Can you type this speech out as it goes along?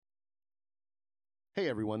Hey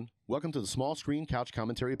everyone, welcome to the Small Screen Couch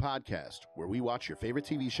Commentary Podcast, where we watch your favorite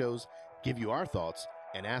TV shows, give you our thoughts,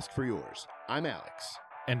 and ask for yours. I'm Alex.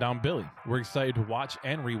 And I'm Billy. We're excited to watch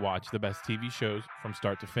and rewatch the best TV shows from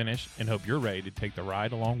start to finish and hope you're ready to take the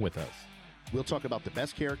ride along with us. We'll talk about the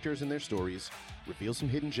best characters and their stories, reveal some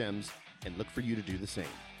hidden gems, and look for you to do the same.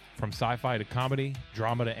 From sci-fi to comedy,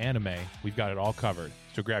 drama to anime, we've got it all covered.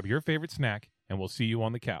 So grab your favorite snack and we'll see you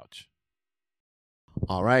on the couch.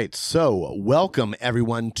 All right, so welcome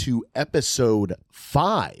everyone to episode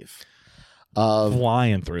 5 of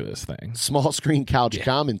Flying through this thing. Small Screen Couch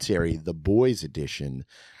Commentary, the boys edition.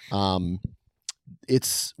 We're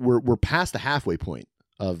past the halfway point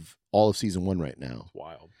of all of season 1 right now.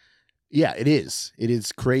 Wild. Yeah, it is. It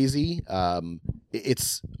is crazy.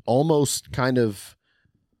 It's almost kind of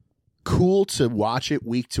cool to watch it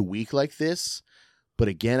week to week like this. But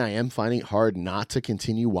again, I am finding it hard not to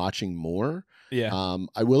continue watching more. Yeah.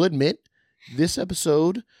 I will admit, this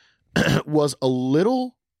episode was a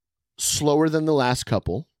little slower than the last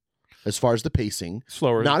couple as far as the pacing.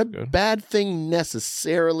 Slower. Not a good. bad thing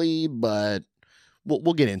necessarily, but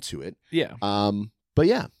we'll get into it. Yeah. But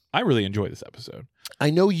yeah. I really enjoyed this episode.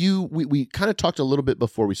 I know we kind of talked a little bit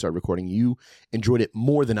before we started recording. You enjoyed it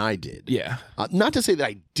more than I did. Yeah. Not to say that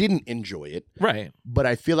I didn't enjoy it. Right. But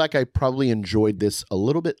I feel like I probably enjoyed this a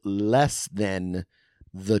little bit less than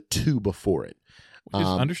the 2 before it. Which is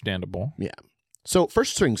understandable. Yeah. So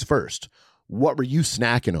first things first, what were you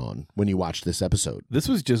snacking on when you watched this episode? This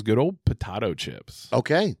was just good old potato chips.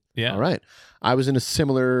 Okay. Yeah. All right. I was in a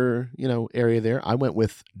similar, area there. I went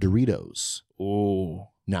with Doritos. Ooh.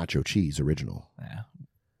 Nacho cheese original. Yeah.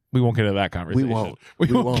 We won't get into that conversation. We won't. We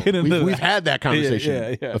won't get into that. We've had that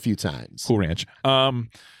conversation Yeah. a few times. Cool Ranch.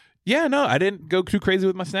 Yeah, no, I didn't go too crazy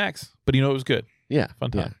with my snacks, but it was good. Yeah.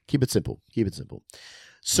 Fun time. Yeah. Keep it simple.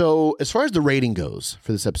 So as far as the rating goes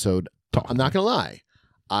for this episode, I'm not going to lie.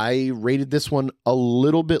 I rated this one a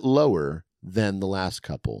little bit lower than the last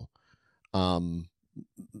couple.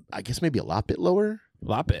 I guess maybe a lot bit lower.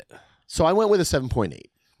 Lot bit. So I went with a 7.8.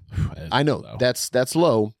 I know low. that's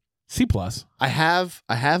low. C+. I have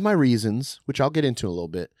my reasons, which I'll get into in a little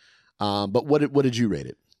bit. But what did you rate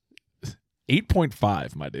it?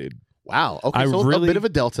 8.5, my dude. Wow. Okay, so a bit of a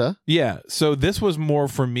delta. Yeah. So this was more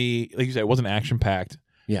for me, like you said, it wasn't action packed.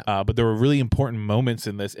 Yeah. But there were really important moments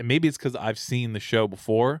in this, and maybe it's because I've seen the show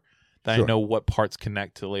before that Sure. I know what parts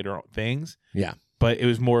connect to later on things. Yeah. But it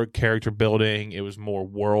was more character building. It was more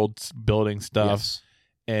world building stuff. Yes.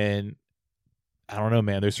 And I don't know,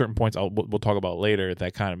 man. There's certain points we'll talk about later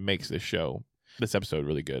that kind of makes this episode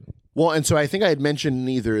really good. Well, and so I think I had mentioned in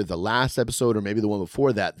either the last episode or maybe the one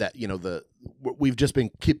before that we've just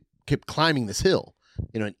been kept climbing this hill,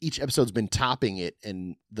 and each episode's been topping it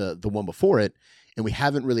and the one before it, and we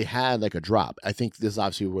haven't really had like a drop. I think this is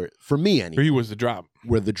obviously where, for me anyway, For you was the drop.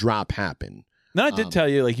 where the drop happened. Now I did tell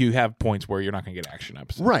you, like, you have points where you're not going to get action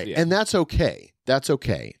episodes. Right, Yeah. and that's okay.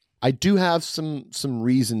 I do have some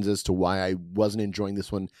reasons as to why I wasn't enjoying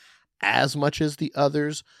this one as much as the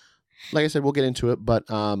others. Like I said, we'll get into it, but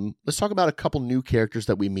let's talk about a couple new characters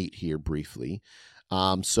that we meet here briefly.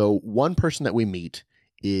 So one person that we meet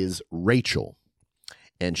is Rachel,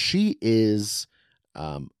 and she is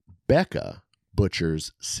Becca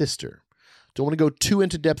Butcher's sister. Don't want to go too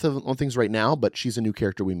into depth on things right now, but she's a new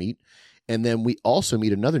character we meet. And then we also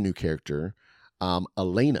meet another new character,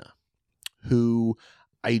 Elena, who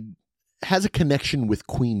has a connection with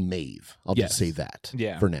Queen Maeve. I'll just say that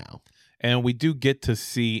for now. And we do get to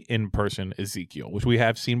see in person Ezekiel, which we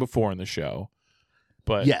have seen before in the show.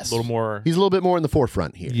 But yes, a little more. He's a little bit more in the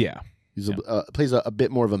forefront here. Yeah. He's plays a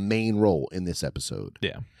bit more of a main role in this episode.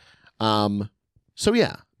 Yeah. So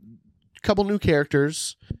yeah, a couple new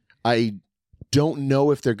characters. I don't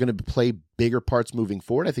know if they're going to play bigger parts moving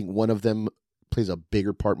forward. I think one of them plays a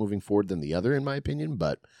bigger part moving forward than the other, in my opinion.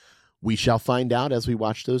 But we shall find out as we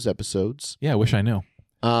watch those episodes. Yeah, I wish I knew.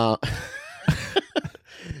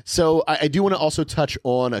 So I do want to also touch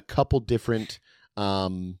on a couple different, or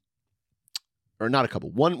not a couple.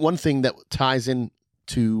 One thing that ties in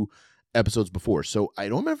to episodes before. So I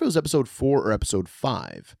don't remember if it was episode 4 or episode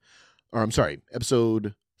 5, or I'm sorry,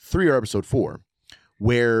 episode 3 or episode 4,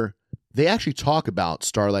 where they actually talk about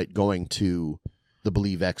Starlight going to the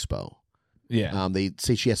Believe Expo. Yeah. They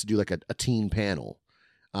say she has to do like a teen panel.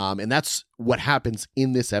 And that's what happens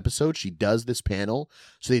in this episode. She does this panel.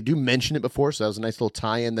 So they do mention it before. So that was a nice little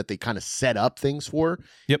tie-in that they kind of set up things for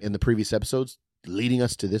in the previous episodes, leading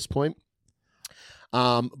us to this point.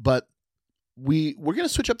 But we're going to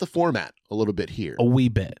switch up the format a little bit here. A wee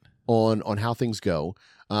bit. On how things go.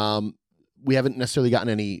 we haven't necessarily gotten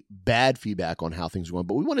any bad feedback on how things are going,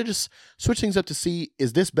 but we want to just switch things up to see,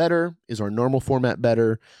 is this better? Is our normal format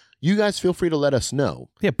better? You guys feel free to let us know.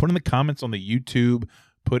 Yeah, put in the comments on the YouTube,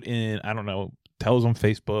 put in, I don't know, tell us on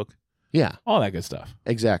Facebook. Yeah. All that good stuff.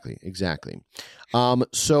 Exactly.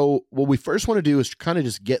 So what we first want to do is kind of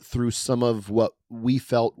just get through some of what we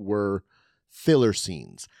felt were filler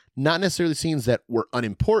scenes. Not necessarily scenes that were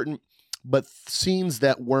unimportant, but scenes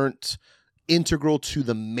that weren't integral to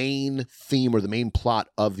the main theme or the main plot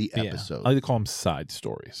of the episode. I like to call them side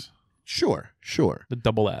stories. Sure. The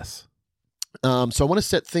double S. So I want to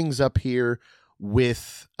set things up here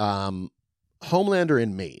with Homelander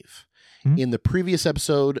and Maeve. Mm-hmm. In the previous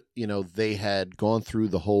episode, they had gone through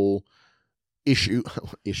the whole issue,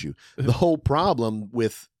 the whole problem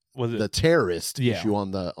with the terrorist issue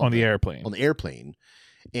on the airplane.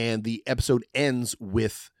 And the episode ends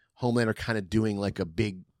with Homelander kind of doing like a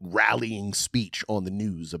big rallying speech on the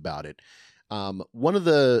news about it. One of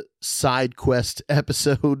the side quest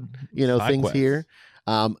episode, things quest. Here,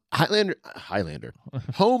 Homelander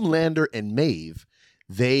and Maeve,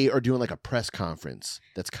 they are doing like a press conference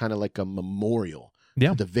that's kind of like a memorial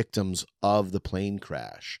to the victims of the plane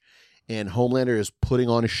crash. And Homelander is putting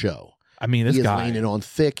on a show. I mean, this guy is laying it on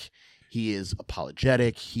thick. He is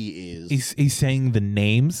apologetic. He's saying the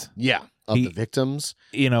names. Yeah. Of the victims.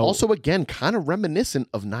 Also, again, kind of reminiscent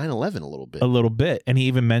of 9/11 a little bit. A little bit. And he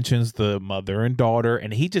even mentions the mother and daughter,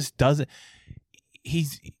 and he just doesn't.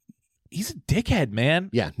 He's a dickhead, man.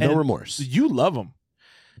 Yeah, no remorse. You love him.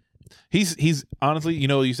 He's honestly,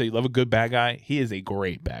 you say you love a good bad guy. He is a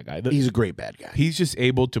great bad guy. He's a great bad guy. He's just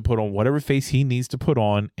able to put on whatever face he needs to put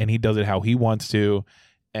on, and he does it how he wants to,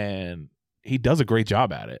 and he does a great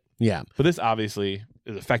job at it. Yeah. But this obviously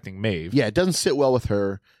is affecting Maeve. Yeah, it doesn't sit well with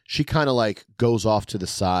her. She kind of like goes off to the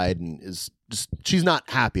side and is just, she's not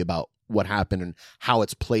happy about what happened and how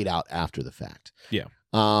it's played out after the fact. Yeah.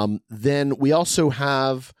 Then we also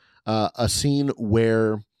have a scene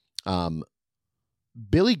where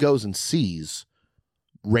Billy goes and sees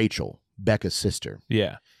Rachel, Becca's sister.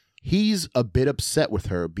 Yeah. He's a bit upset with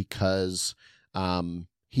her because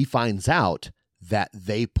he finds out that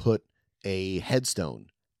they put a headstone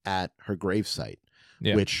at her gravesite,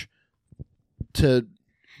 which, to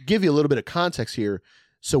give you a little bit of context here,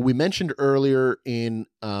 so we mentioned earlier in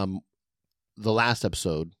the last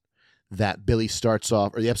episode that Billy starts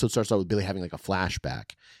off, or the episode starts off with Billy having like a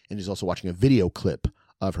flashback, and he's also watching a video clip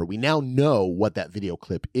of her. We now know what that video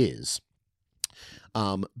clip is.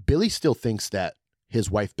 Billy still thinks that his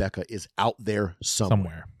wife Becca is out there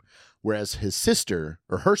somewhere. Whereas his sister,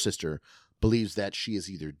 or her sister, believes that she is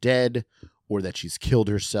either dead or that she's killed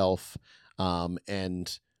herself.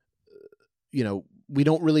 And we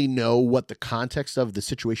don't really know what the context of the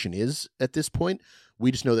situation is at this point.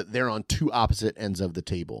 We just know that they're on two opposite ends of the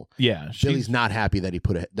table. Yeah. Billy's not happy that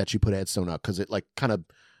she put a headstone up because it like kind of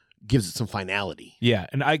gives it some finality. Yeah.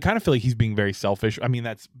 And I kind of feel like he's being very selfish. I mean,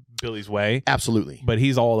 that's Billy's way. Absolutely. But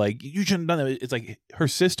he's all like, you shouldn't have done that. It's like her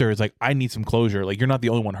sister is like, I need some closure. Like, you're not the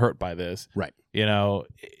only one hurt by this. Right.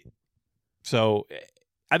 So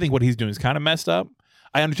I think what he's doing is kind of messed up.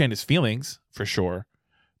 I understand his feelings for sure.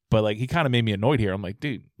 But like, he kind of made me annoyed here. I'm like,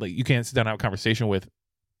 dude, like, you can't sit down and have a conversation with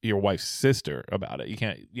your wife's sister about it. You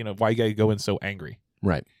can't, why you gotta go in so angry?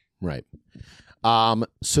 Right.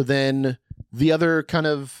 So then the other kind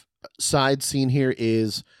of side scene here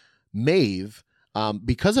is Maeve,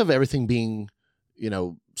 because of everything being,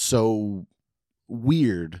 so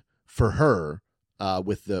weird for her,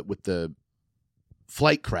 with the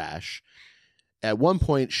flight crash. At one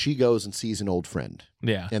point, she goes and sees an old friend.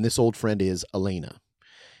 Yeah, and this old friend is Elena.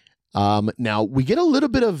 Now we get a little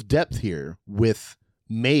bit of depth here with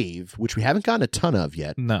Maeve, which we haven't gotten a ton of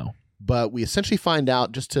yet. No, but we essentially find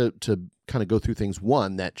out, just to kind of go through things.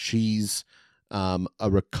 One, that she's a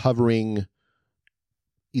recovering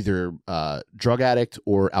either drug addict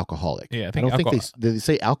or alcoholic. Yeah, I don't think did they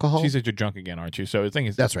say alcohol? She said you're drunk again, aren't you? So I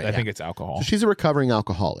think that's right. I think it's alcohol. So she's a recovering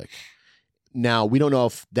alcoholic. Now we don't know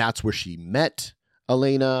if that's where she met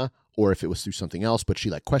Elena or if it was through something else, but she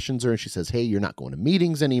like questions her and she says, "Hey, you're not going to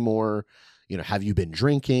meetings anymore. Have you been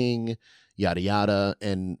drinking? Yada yada."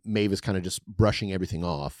 And Maeve is kind of just brushing everything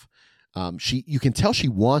off. You can tell she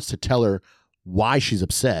wants to tell her why she's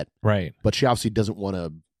upset, right? But she obviously doesn't want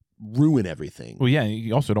to ruin everything. Well, yeah,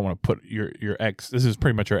 you also don't want to put your ex. This is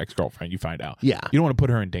pretty much your ex-girlfriend. You find out, yeah, you don't want to put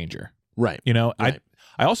her in danger, right? Right.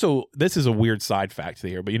 I also, this is a weird side fact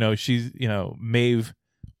here, but she's Maeve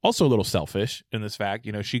also a little selfish in this fact.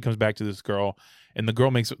 She comes back to this girl, and the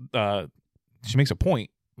girl makes a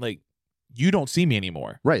point like, you don't see me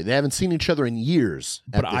anymore. Right. They haven't seen each other in years.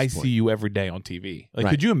 But I see you every day on TV. Like,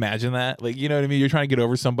 Right. could you imagine that? Like, you know what I mean? You're trying to get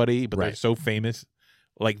over somebody, but they're Right. so famous,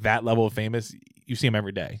 like that level of famous, you see them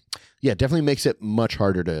every day. Yeah, it definitely makes it much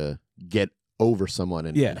harder to get over someone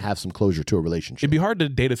and have some closure to a relationship. It'd be hard to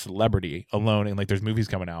date a celebrity alone, and like there's movies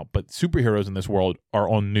coming out, but superheroes in this world are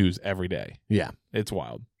on news every day. Yeah. It's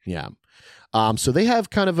wild. Yeah. So they have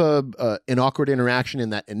kind of an awkward interaction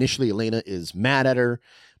in that initially Elena is mad at her,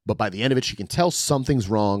 but by the end of it, she can tell something's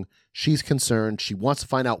wrong. She's concerned. She wants to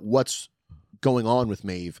find out what's going on with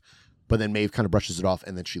Maeve, but then Maeve kind of brushes it off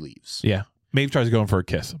and then she leaves. Yeah. Maeve tries to go in for a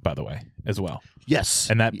kiss, by the way, as well. Yes.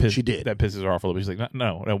 And she did. That pisses her off a little bit. She's like,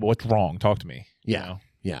 no, what's wrong? Talk to me. Yeah. You know?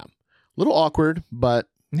 Yeah. A little awkward, but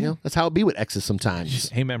you know, that's how it be with exes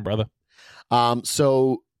sometimes. Amen, brother.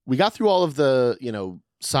 So we got through all of the,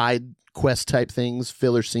 side quest type things,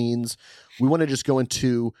 filler scenes. We want to just go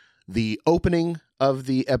into the opening of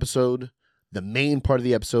the episode, the main part of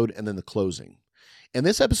the episode, and then the closing. And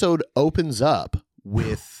this episode opens up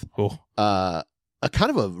with a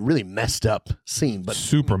kind of a really messed up scene, but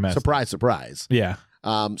super messed surprise, surprise. Yeah.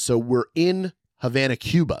 So we're in Havana,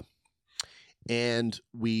 Cuba, and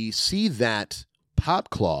we see that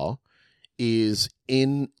Popclaw is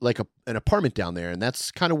in like an apartment down there, and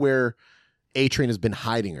that's kind of where A-Train has been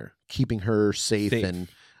hiding her, keeping her safe. And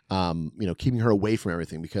keeping her away from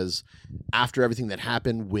everything, because after everything that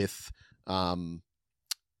happened with the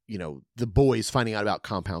boys finding out about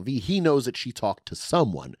Compound V, he knows that she talked to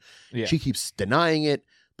someone. Yeah. She keeps denying it,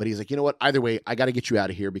 but he's like, you know what? Either way, I got to get you out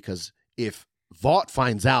of here, because if Vought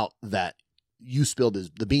finds out that you spilled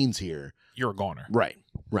the beans here, you're a goner. Right.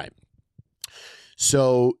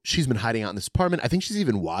 So she's been hiding out in this apartment. I think she's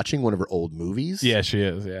even watching one of her old movies. Yeah, she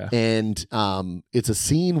is. Yeah. And it's a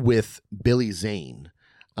scene with Billy Zane,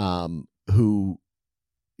 who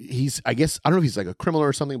he's, I guess, I don't know if he's like a criminal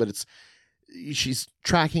or something, but she's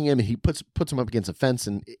tracking him and he puts him up against a fence,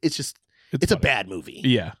 and it's a bad movie.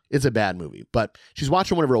 Yeah. It's a bad movie. But she's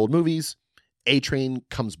watching one of her old movies. A-Train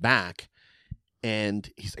comes back and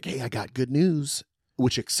he's like, hey, I got good news,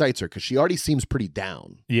 which excites her because she already seems pretty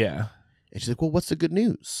down. Yeah. And she's like, well, what's the good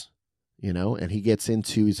news? And he gets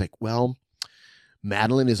into, he's like, well,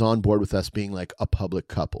 Madeline is on board with us being like a public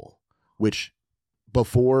couple, which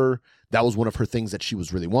before that was one of her things that she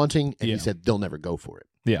was really wanting. And he said they'll never go for it.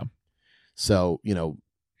 Yeah. So,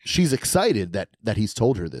 she's excited that he's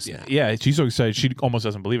told her this now. Yeah. She's so excited. She almost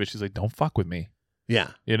doesn't believe it. She's like, don't fuck with me.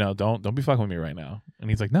 Yeah. Don't be fucking with me right now. And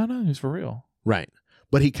he's like, no, it's for real. Right.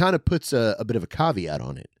 But he kind of puts a bit of a caveat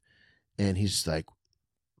on it. And he's just like,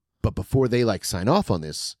 but before they like sign off on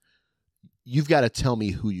this, you've got to tell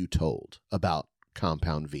me who you told about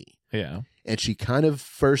Compound V. Yeah. And she kind of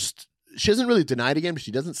she doesn't really deny it again, but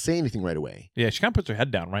she doesn't say anything right away. Yeah. She kind of puts her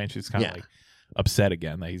head down, right? And she's kind of like upset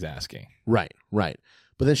again that he's asking. Right.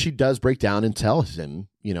 But then she does break down and tell him,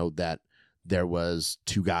 that there was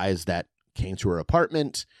two guys that came to her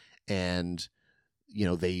apartment and,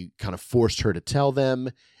 they kind of forced her to tell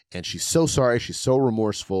them. And she's so sorry. She's so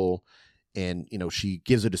remorseful. And, she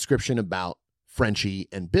gives a description about Frenchie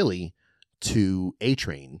and Billy to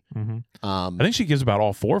A-Train. Mm-hmm. I think she gives about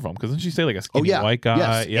all four of them, because doesn't she say like a skinny white guy?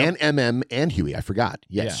 Yes. Yep. And MM and Huey. I forgot.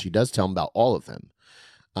 Yes, she does tell him about all of them.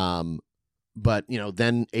 But,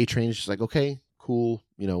 then A-Train is just like, okay, cool.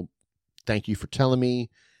 Thank you for telling me.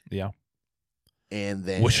 Yeah. And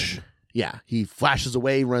then, whoosh. Yeah, he flashes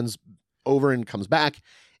away, runs over and comes back.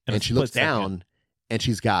 And she looks down and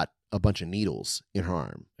she's got a bunch of needles in her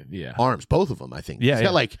arm. Yeah. Arms, both of them, I think. Yeah. She's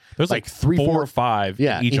got there's like 3, 4, or 5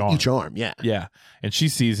 each arm. Each arm, yeah. Yeah. And she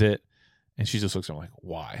sees it and she just looks at him like,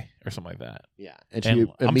 why? Or something like that. Yeah. And she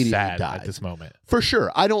immediately I'm sad dies. at this moment. For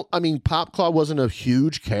sure. Popclaw wasn't a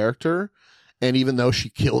huge character. And even though she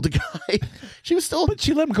killed a guy, she was still... But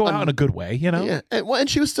she let him go out in a good way, Yeah. And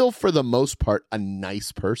she was still, for the most part, a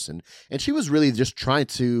nice person. And she was really just trying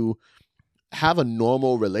to have a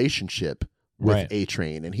normal relationship with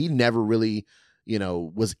A-Train. And he never really,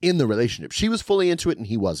 was in the relationship. She was fully into it and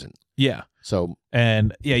he wasn't. Yeah. So...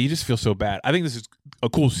 And, yeah, you just feel so bad. I think this is a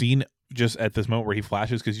cool scene just at this moment where he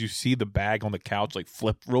flashes, because you see the bag on the couch like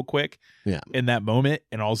flip real quick in that moment.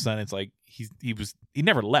 And all of a sudden it's like he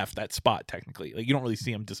never left that spot technically. Like you don't really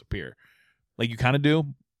see him disappear. Like you kind of do,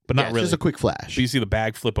 but not really. Just a quick flash. But you see the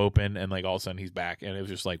bag flip open and like all of a sudden he's back, and it was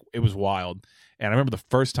just like, it was wild. And I remember the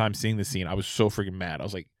first time seeing the scene, I was so freaking mad. I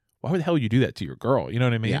was like, why the hell would you do that to your girl? You know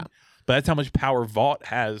what I mean? Yeah. But that's how much power Vought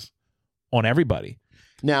has on everybody.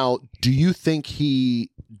 Now, do you think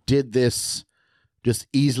he did this just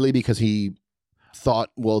easily because he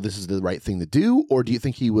thought, well, this is the right thing to do? Or do you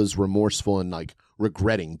think he was remorseful and like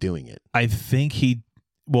regretting doing it? I think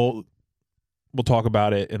we'll talk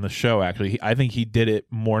about it in the show. Actually, I think he did it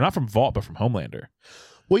more not from Vought but from Homelander.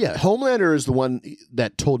 Well, yeah, Homelander is the one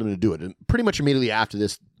that told him to do it, and pretty much immediately after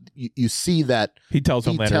this, you see that he tells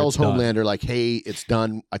Homelander, like, "Hey, it's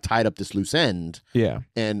done. I tied up this loose end." Yeah,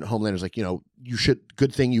 and Homelander's like, you should.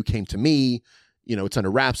 Good thing you came to me. It's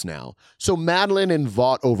under wraps now. So Madeline and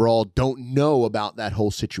Vought overall don't know about that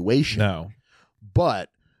whole situation. No, but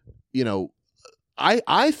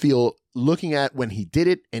I feel looking at when he did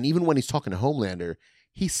it, and even when he's talking to Homelander,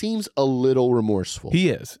 he seems a little remorseful. He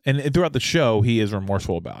is, and throughout the show, he is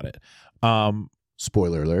remorseful about it.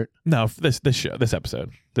 Spoiler alert. No, this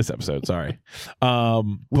episode. Sorry,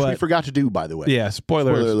 which we forgot to do, by the way. Yeah,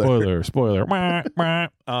 spoiler.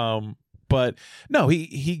 But no,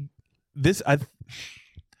 I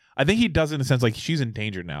think he does it in a sense like she's in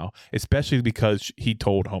danger now, especially because he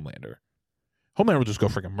told Homelander. Homelander will just go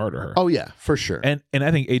freaking murder her. Oh yeah, for sure. And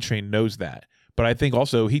I think A-Train knows that, but I think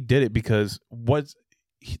also he did it because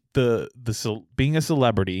being a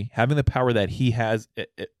celebrity, having the power that he has,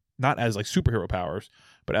 not as like superhero powers,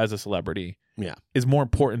 but as a celebrity, is more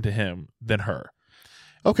important to him than her.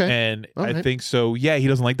 Okay. And I think so. Yeah, he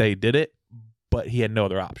doesn't like that he did it, but he had no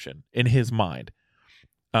other option in his mind,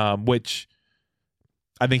 which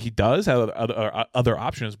I think he does have other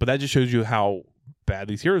options. But that just shows you how bad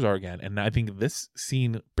these heroes are again. And I think this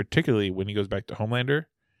scene, particularly when he goes back to Homelander,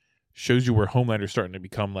 shows you where Homelander's starting to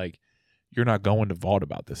become like, you're not going to Vought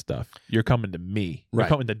about this stuff. You're coming to me. Right.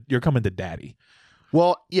 You're coming to Daddy.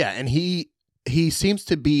 Well, yeah, and he seems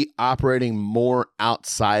to be operating more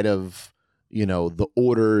outside of the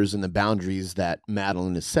orders and the boundaries that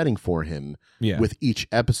Madeline is setting for him. Yeah. With each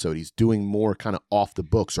episode, he's doing more kind of off the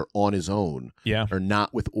books or on his own. Yeah. Or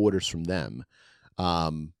not with orders from them.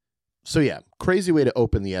 So yeah, crazy way to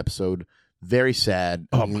open the episode. Very sad.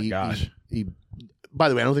 Oh my gosh. He by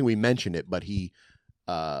the way, I don't think we mentioned it, but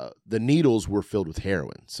the needles were filled with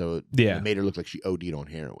heroin, so it made her look like she OD'd on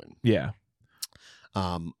heroin. Yeah.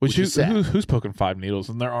 Which is sad. Who's poking 5 needles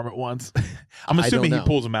in their arm at once? I'm assuming he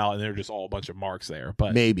pulls them out and they're just all a bunch of marks there.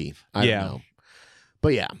 But maybe. I don't know.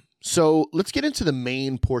 But yeah. So let's get into the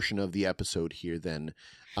main portion of the episode here then.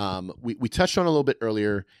 We touched on it a little bit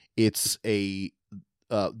earlier. It's the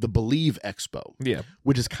Believe Expo. Yeah.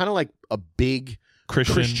 Which is kind of like a big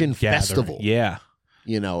Christian festival. Yeah.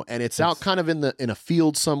 And it's out kind of in a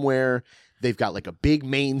field somewhere. They've got like a big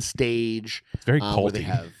main stage. It's very culty. Where they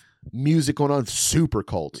have music going on, super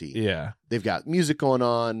culty. Yeah. They've got music going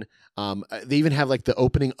on. They even have like the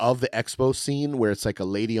opening of the expo scene where it's like a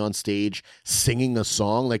lady on stage singing a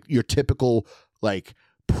song, like your typical like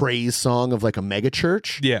praise song of like a mega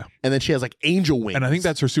church. Yeah. And then she has like angel wings. And I think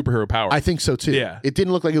that's her superhero power. I think so too. Yeah. It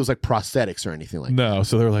didn't look like it was like prosthetics or anything like that. No.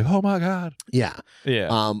 So they were like, oh my God. Yeah.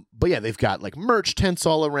 Yeah. But yeah, they've got like merch tents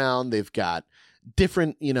all around. They've got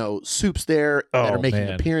different, soups there that are making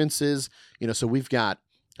appearances. So we've got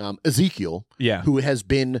Ezekiel, who has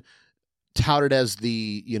been touted as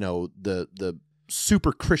the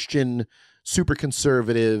super Christian, super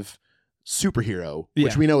conservative superhero,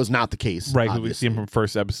 which we know is not the case. Right, because we see him from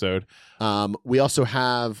first episode. We also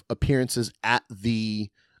have appearances at the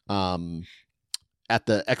expo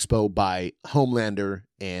by Homelander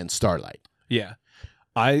and Starlight. Yeah.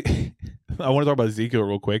 I want to talk about Ezekiel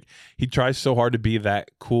real quick. He tries so hard to be that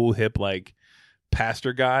cool, hip, like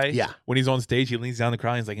pastor guy. Yeah. When he's on stage, he leans down the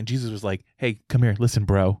crowd and he's like, and Jesus was like, hey, come here, listen,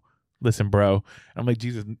 bro. And I'm like,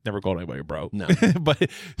 Jesus never called anybody bro. No.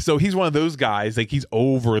 But so he's one of those guys, like he's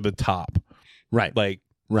over the top. Right. Like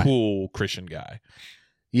cool Christian guy.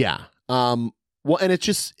 Yeah. Well, and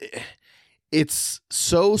it's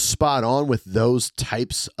so spot on with those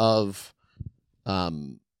types of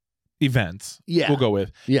events. Yeah. We'll go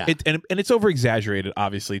with. Yeah. And it's over exaggerated,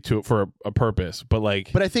 obviously, for a purpose. But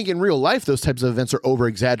I think in real life, those types of events are over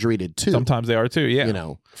exaggerated too. Sometimes they are too,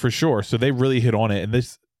 yeah. For sure. So they really hit on it. And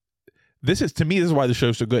this is, to me, this is why the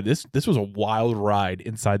show's so good. This was a wild ride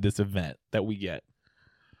inside this event that we get.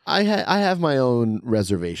 I have my own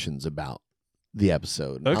reservations about the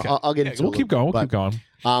episode. Okay. I'll get into it. We'll keep going. Keep going.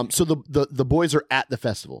 So the boys are at the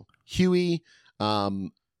festival. Huey,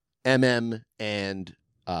 MM, and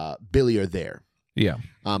Billy are there. Yeah.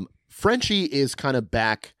 Frenchie is kind of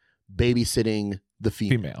back babysitting the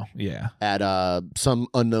female. Yeah. At some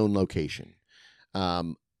unknown location.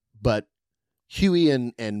 But Huey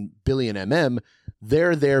and Billy and MM,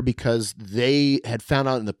 they're there because they had found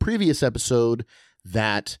out in the previous episode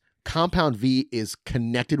that Compound V is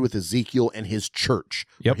connected with Ezekiel and his church,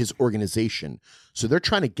 or his organization. So they're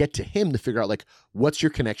trying to get to him to figure out, like, what's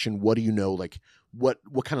your connection? What do you know? Like, what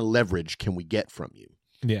kind of leverage can we get from you?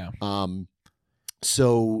 Yeah.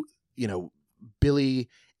 So, Billy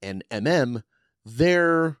and MM,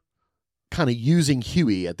 they're kind of using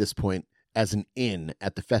Huey at this point as an in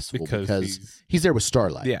at the festival because he's there with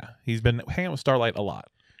Starlight. Yeah, he's been hanging out with Starlight a lot.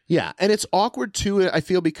 Yeah, and it's awkward too, I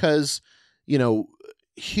feel, because, you know,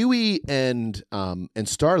 Huey and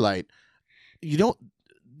Starlight, they don't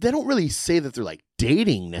really say that they're like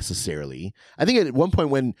dating necessarily. I think at one point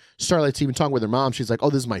when Starlight's even talking with her mom, she's like, "Oh,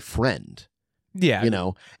 this is my friend." Yeah, you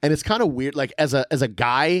know, and it's kind of weird. Like as a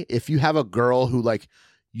guy, if you have a girl who like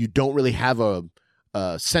you don't really have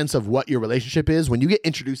a sense of what your relationship is, when you get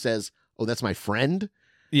introduced as, "Oh, that's my friend,"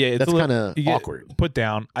 yeah, that's kind of awkward. Put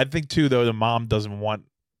down. I think too, though, the mom doesn't want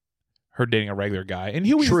her dating a regular guy, and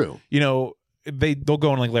Huey's, true. You know, they'll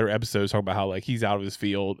go in like later episodes talk about how like he's out of his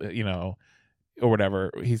field, you know, or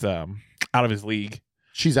whatever. He's out of his league.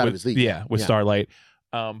 She's out of his league. Yeah, with Starlight.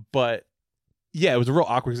 But yeah, it was a real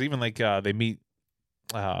awkward because even like they meet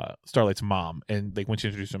Starlight's mom, and like when she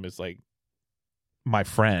introduced him, it's like my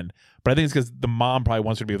friend. But I think it's because the mom probably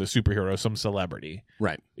wants her to be with a superhero, some celebrity,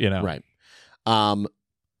 right? You know, right.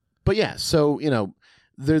 But yeah, so you know,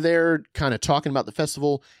 they're there kind of talking about the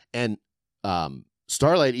festival, and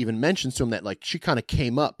Starlight even mentions to him that like she kind of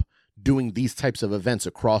came up doing these types of events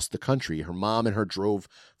across the country. Her mom and her drove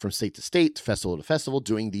from state to state, festival to festival,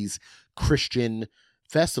 doing these Christian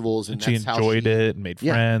festivals, and she enjoyed it and made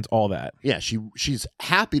friends, all that. Yeah, she's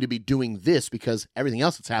happy to be doing this because everything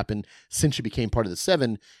else that's happened since she became part of the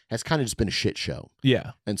Seven has kind of just been a shit show.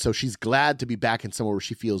 Yeah, and so she's glad to be back in somewhere where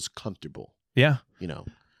she feels comfortable. Yeah, you know.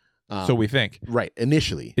 So we think. Right.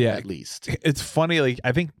 Initially, at least. It's funny, like,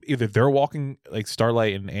 I think either they're walking, like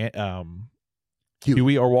Starlight and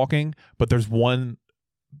Huey are walking, but there's one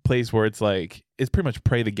place where it's like, it's pretty much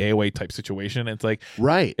pray the gay away type situation. It's like,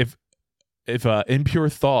 right. If impure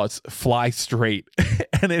thoughts fly straight,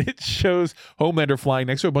 and it shows Homelander flying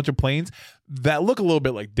next to a bunch of planes that look a little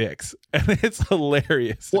bit like dicks, and it's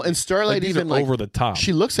hilarious. Well, and Starlight like, even like over the top.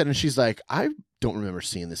 She looks at it and she's like, I don't remember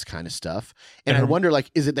seeing this kind of stuff. And I wonder, like,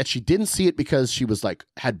 is it that she didn't see it because she was like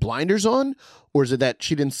had blinders on, or is it that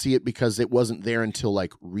she didn't see it because it wasn't there until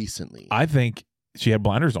like recently? I think she had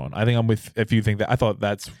blinders on. I think I'm with, if you think that,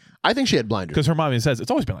 I think she had blinders because her mom even says it's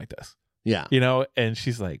always been like this. Yeah. You know, and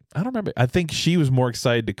she's like, I don't remember. I think she was more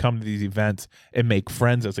excited to come to these events and make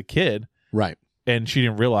friends as a kid. Right. And she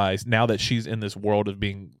didn't realize now that she's in this world of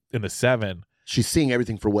being in the Seven, she's seeing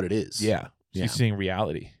everything for what it is. Yeah. She's seeing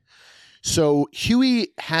reality. So Huey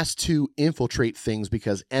has to infiltrate things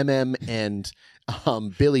because MM and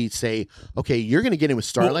Billy say, okay, you're going to get in with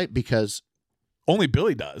Starlight because only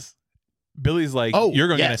Billy does. Billy's like, oh, you're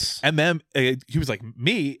going to yes. get in. MM, he was like,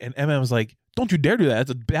 me? And MM was like, don't you dare do that.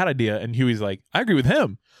 That's a bad idea. And Huey's like, I agree with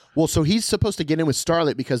him. Well, so he's supposed to get in with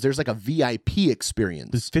Starlight because there's like a VIP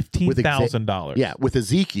experience. It's $15,000. Yeah, with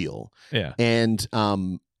Ezekiel. Yeah. And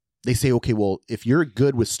they say, okay, well, if you're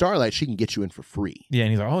good with Starlight, she can get you in for free. Yeah,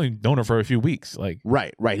 and he's like, I only known her for a few weeks. Like,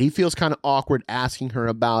 right. He feels kind of awkward asking her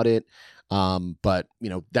about it. But you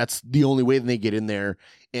know, that's the only way that they get in there.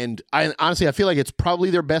 And I honestly feel like it's probably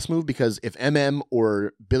their best move because if MM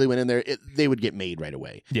or Billy went in there, they would get made right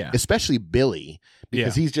away. Yeah, especially Billy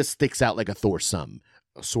because he just sticks out like a sore thumb.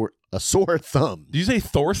 Did you say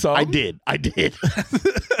Thor thumb? I did.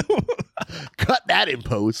 Cut that in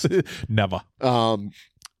post. Never.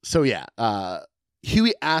 So yeah,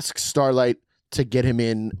 Huey asks Starlight to get him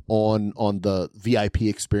in on the VIP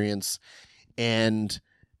experience, and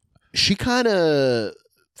she kind of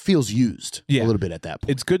feels used a little bit at that point.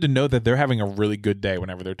 It's good to know that they're having a really good day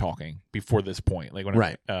whenever they're talking before this point. Like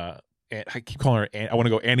whenever, I keep calling her, I want to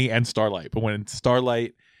go Annie and Starlight, but when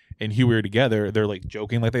Starlight and Huey are together, they're like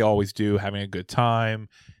joking like they always do, having a good time.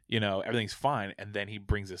 You know, everything's fine. And then he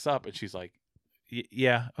brings this up and she's like,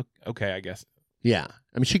 yeah, okay, I guess. Yeah.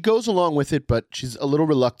 I mean, she goes along with it, but she's a little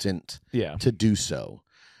reluctant to do so.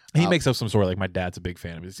 He makes up some sort of like, my dad's a big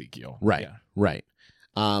fan of Ezekiel. Right. Yeah. Right.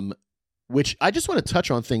 Which I just want to touch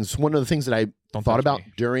on things. One of the things that I thought about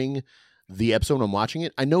during the episode when I'm watching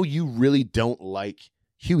it, I know you really don't like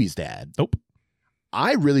Huey's dad. Nope.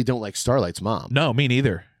 I really don't like Starlight's mom. No, me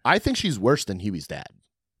neither. I think she's worse than Huey's dad,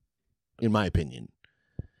 in my opinion.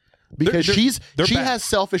 Because she has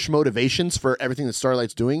selfish motivations for everything that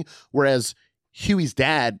Starlight's doing, whereas Huey's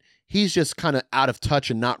dad, he's just kind of out of touch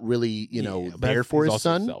and not really, there for his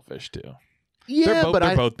son. Selfish too. Yeah,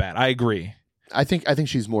 they're both bad. I agree. I think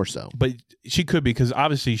she's more so. But she could be because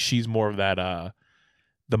obviously she's more of that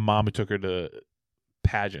the mom who took her to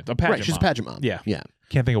pageant. A pageant right, she's mom. A pageant mom. Yeah. Yeah.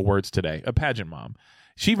 Can't think of words today. A pageant mom.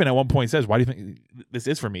 She even at one point says, why do you think this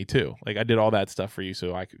is for me too? Like I did all that stuff for you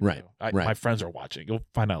so I could my friends are watching. You'll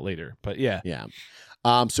find out later. But yeah. Yeah.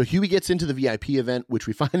 So Huey gets into the VIP event, which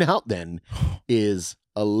we find out then is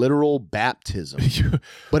a literal baptism.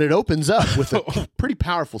 But it opens up with a pretty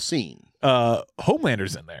powerful scene.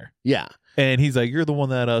 Homelander's in there. Yeah. And he's like, you're the one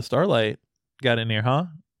that Starlight got in here, huh?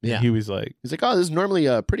 Yeah. And he was like, oh, this is normally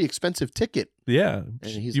a pretty expensive ticket. yeah. And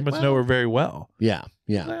he's you like, must know her very well. Yeah.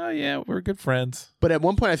 Yeah. Like, oh, yeah, we're good friends. But at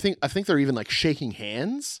one point, I think they're even like shaking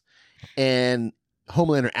hands, and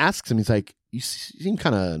Homelander asks him, he's like, you seem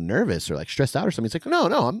kind of nervous or like stressed out or something. He's like,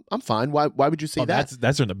 no, I'm fine. Why would you say that?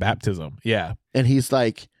 That's during the baptism. Yeah. And he's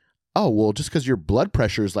like, oh, well, just because your blood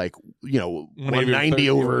pressure is like, 190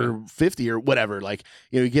 over 50 or whatever. Like,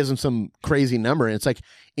 he gives him some crazy number. And it's like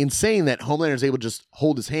insane that Homelander is able to just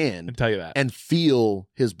hold his hand And tell you that. and feel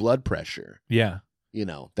his blood pressure. Yeah.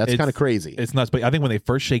 That's kind of crazy. It's nuts. But I think when they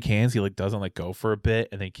first shake hands, he like doesn't like go for a bit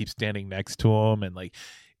and then he keeps standing next to him. And like,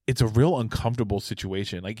 it's a real uncomfortable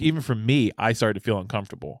situation. Like, even for me, I started to feel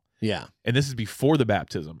uncomfortable. Yeah. And this is before the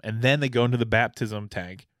baptism. And then they go into the baptism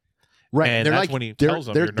tank. Right. And they're that's like, when he tells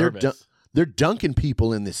them you're nervous. They're dunking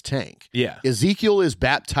people in this tank. Yeah. Ezekiel is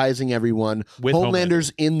baptizing everyone. With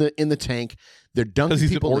Homelander's in the tank. They're dunking because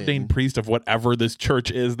he's people an ordained priest of whatever this church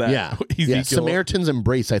is that Ezekiel. Samaritan's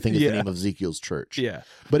Embrace, I think, is the name of Ezekiel's church. Yeah.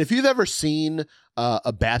 But if you've ever seen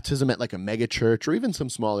a baptism at like a mega church or even some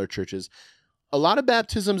smaller churches, a lot of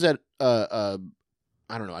baptisms at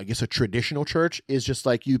I don't know, I guess a traditional church is just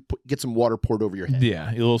like you get some water poured over your head.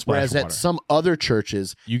 Yeah, a little splash Whereas of water. at some other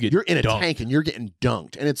churches, you're in a dunked. tank and you're getting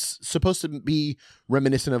dunked. And it's supposed to be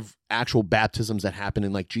reminiscent of actual baptisms that happened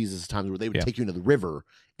in like Jesus' times where they would take you into the river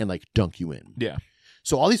and like dunk you in. Yeah.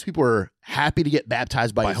 So all these people are happy to get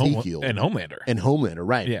baptized by Ezekiel. And Homelander. And Homelander,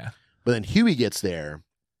 right. Yeah. But then Huey gets there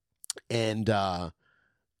and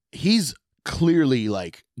he's clearly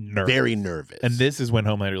like very nervous. And this is when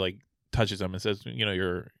Homelander like touches him and says,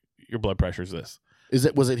 your blood pressure is this.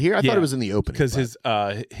 Was it here? I thought it was in the opening. Because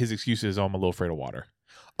his excuse is, I'm a little afraid of water.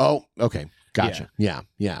 Oh, okay. Gotcha. Yeah.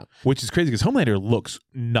 Which is crazy because Homelander looks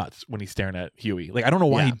nuts when he's staring at Huey. Like, I don't know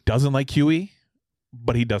why he doesn't like Huey,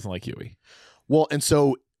 but he doesn't like Huey. Well, and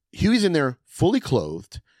so Huey's in there fully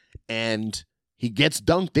clothed and he gets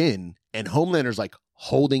dunked in and Homelander's like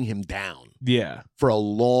holding him down. Yeah. For a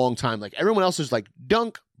long time. Like everyone else is like,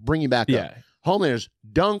 dunk, bring you back up. Homelander's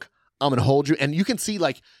dunk, I'm going to hold you. And you can see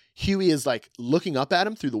like Huey is like looking up at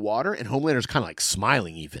him through the water and Homelander's kind of like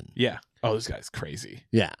smiling even. Yeah. Oh, this guy's crazy.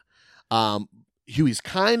 Yeah. Huey's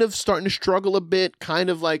kind of starting to struggle a bit, kind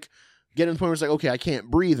of like getting to the point where it's like, okay, I can't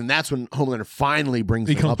breathe. And that's when Homelander finally brings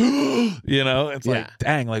him up. It's like,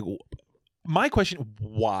 dang, like my question,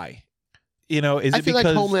 why? Is it because like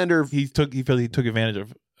Homelander he took advantage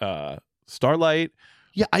of Starlight?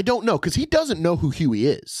 Yeah, I don't know because he doesn't know who Huey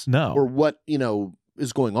is. No. Or what,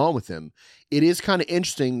 is going on with him. It is kind of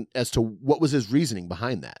interesting as to what was his reasoning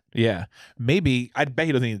behind that. Yeah. Maybe, I bet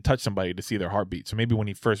he doesn't need to touch somebody to see their heartbeat. So maybe when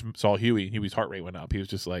he first saw Huey's heart rate went up. He was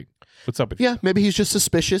just like, what's up with you? Yeah, maybe he's just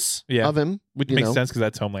suspicious of him. Which makes sense because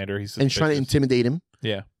that's Homelander. He's and he's trying to intimidate him.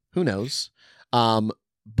 Yeah. Who knows?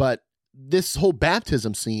 But this whole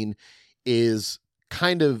baptism scene is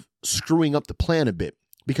kind of screwing up the plan a bit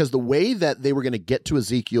because the way that they were going to get to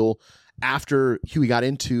Ezekiel after Huey got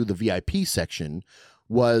into the VIP section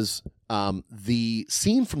was the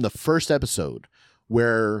scene from the first episode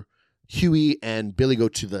where Huey and Billy go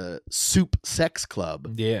to the Soup Sex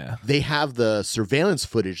Club. Yeah. They have the surveillance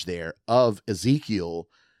footage there of Ezekiel,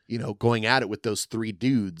 going at it with those three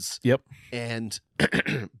dudes. Yep. And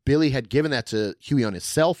Billy had given that to Huey on his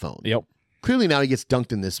cell phone. Yep. Clearly now he gets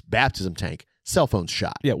dunked in this baptism tank. Cell phone's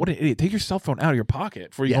shot. Yeah, what an idiot. Take your cell phone out of your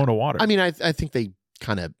pocket before you go into water. I mean, I think they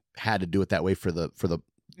kind of had to do it that way for the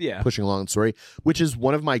yeah. pushing along the story, which is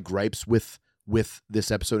one of my gripes with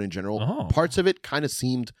this episode in general. Oh. Parts of it kind of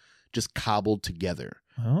seemed just cobbled together.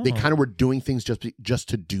 Oh. They kind of were doing things just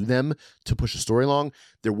to do them, to push the story along.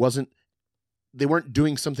 They weren't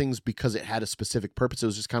doing some things because it had a specific purpose. It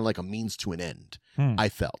was just kind of like a means to an end. I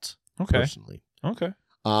felt personally. Okay.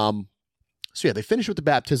 So yeah, they finish with the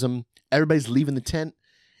baptism. Everybody's leaving the tent,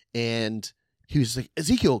 and he was just like,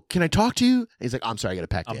 Ezekiel, can I talk to you? And he's like, I'm sorry, I got to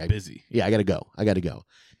pack. I'm busy. Yeah, I got to go.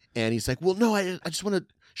 And he's like, well, no, I just want to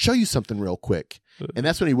show you something real quick. And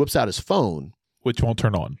that's when he whips out his phone. Which won't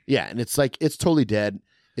turn on. Yeah, and it's like, it's totally dead.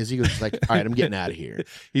 Ezekiel's just like, all right, I'm getting out of here.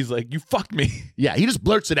 He's like, you fucked me. Yeah, he just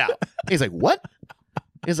blurts it out. He's like, what?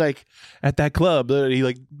 He's like, at that club, he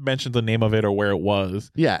like mentioned the name of it or where it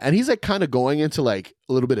was. Yeah, and he's like kind of going into like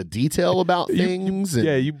a little bit of detail about things.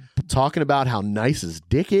 You talking about how nice his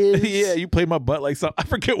dick is. Yeah, you played my butt like something. I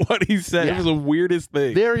forget what he said. Yeah. It was the weirdest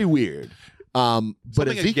thing. Very weird. But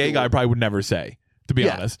something Ezekiel, a gay guy probably would never say, to be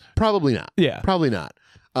honest. Probably not. Yeah. Probably not.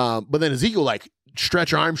 But then Ezekiel, like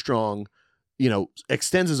Stretch Armstrong,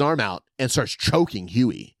 extends his arm out and starts choking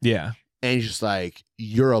Huey. Yeah. And he's just like,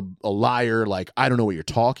 you're a liar. Like, I don't know what you're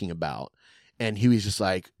talking about. And Huey's just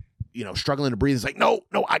like, struggling to breathe. He's like, no,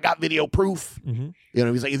 I got video proof.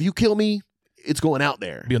 He's like, if you kill me, it's going out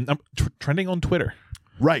there. Be trending on Twitter.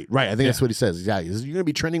 Right. I think that's what he says. Exactly. You're going to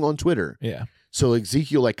be trending on Twitter. Yeah. So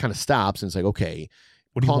Ezekiel like kind of stops and it's like, okay.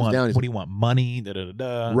 What do you want? What do you want? Money? Da, da,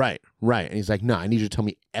 da, da. Right. And he's like, no, I need you to tell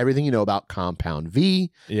me everything you know about Compound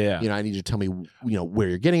V. Yeah. I need you to tell me, where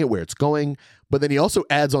you're getting it, where it's going. But then he also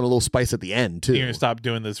adds on a little spice at the end too. You're going to stop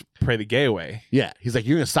doing this pray the gay away. Yeah. He's like,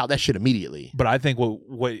 you're going to stop that shit immediately. But I think what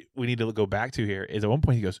we need to go back to here is at one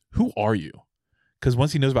point he goes, who are you? Because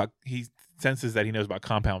once he senses that he knows about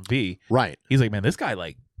Compound V. Right. He's like, man, this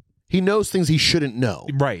guy he knows things he shouldn't know.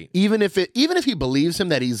 Right. Even if he believes him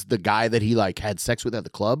that he's the guy that he like had sex with at the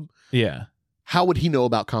club. Yeah. How would he know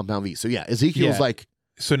about Compound V? So yeah, Ezekiel's like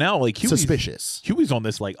so now like suspicious. Huey's on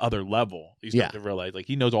this like other level. You start to realize like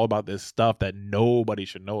he knows all about this stuff that nobody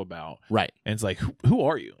should know about. Right. And it's like, who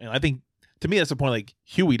are you? And I think to me that's the point. Like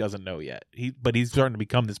Huey doesn't know yet. But he's starting to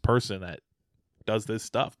become this person that does this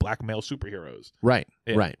stuff, blackmail superheroes. Right.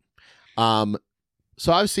 Yeah. Right.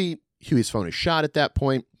 So obviously Huey's phone is shot at that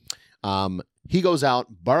point. He goes out,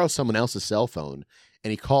 borrows someone else's cell phone, and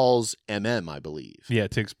he calls I believe. Yeah,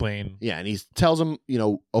 to explain. Yeah, and he tells him,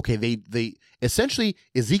 okay, they essentially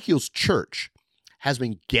Ezekiel's church has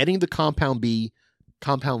been getting the Compound V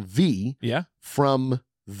from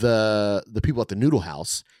the people at the Noodle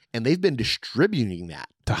House, and they've been distributing that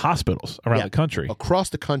to hospitals around the country. Across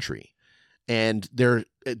the country. And they're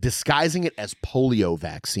disguising it as polio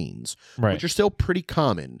vaccines, which are still pretty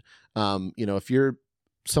common. If you're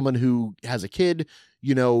someone who has a kid,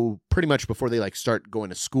 pretty much before they like start going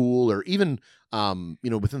to school or even,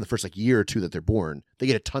 within the first like year or two that they're born, they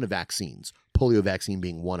get a ton of vaccines, polio vaccine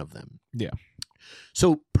being one of them. Yeah.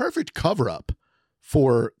 So perfect cover up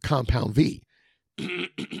for Compound V.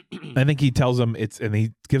 I think he tells him and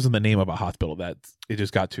he gives him the name of a hospital that it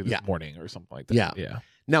just got to this morning or something like that. Yeah. Yeah.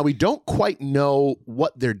 Now we don't quite know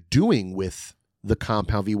what they're doing with the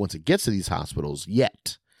Compound V once it gets to these hospitals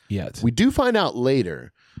yet. We do find out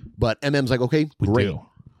later, but MM's like, okay, great.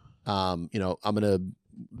 I'm gonna.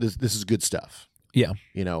 This is good stuff. Yeah.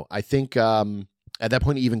 I think at that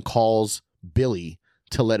point he even calls Billy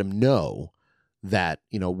to let him know that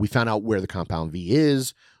we found out where the Compound V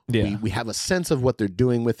is. Yeah. We have a sense of what they're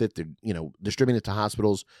doing with it. They're distributing it to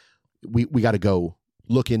hospitals. We got to go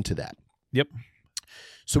look into that. Yep.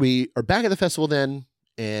 So we are back at the festival then,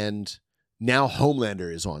 and now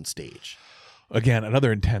Homelander is on stage. Again,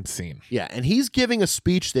 another intense scene. Yeah, and he's giving a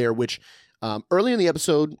speech there, which early in the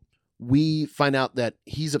episode, we find out that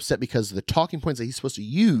he's upset because the talking points that he's supposed to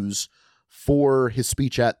use for his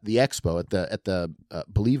speech at the expo, at the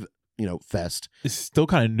Believe Fest. It's still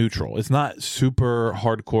kind of neutral. It's not super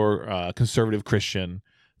hardcore conservative Christian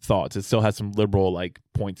thoughts. It still has some liberal like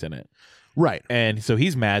points in it. Right. And so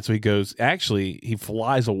he's mad. So he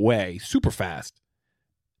flies away super fast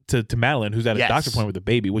to Madeline, who's at a doctor appointment with the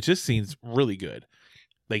baby, which just seems really good.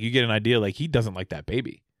 Like you get an idea, like he doesn't like that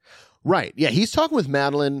baby. Right. Yeah. He's talking with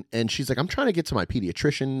Madeline and she's like, I'm trying to get to my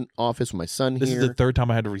pediatrician office with my son This here. is the third time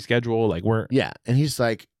I had to reschedule. Like yeah. And he's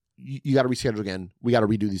like, you got to reschedule again. We got to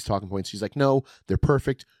redo these talking points. She's like, no, they're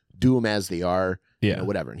perfect. Do them as they are. Yeah.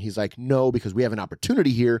 Whatever. And he's like, no, because we have an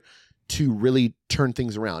opportunity here to really turn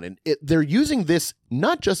things around. And they're using this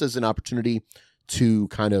not just as an opportunity to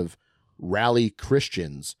kind of rally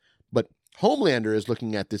Christians, but Homelander is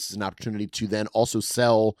looking at this as an opportunity to then also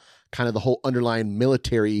sell kind of the whole underlying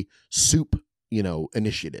military soup,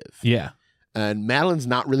 initiative. Yeah. And Madeline's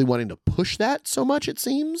not really wanting to push that so much, it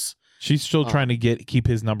seems. She's still trying to keep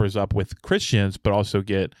his numbers up with Christians, but also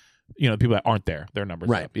get, people that aren't there, their numbers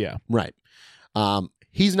up. Yeah. Right.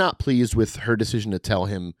 He's not pleased with her decision to tell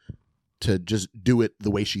him to just do it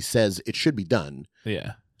the way she says it should be done.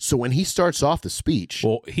 Yeah. So when he starts off the speech...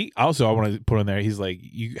 Well, I want to put in there, he's like,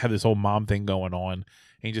 you have this whole mom thing going on, and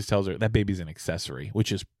he just tells her that baby's an accessory, which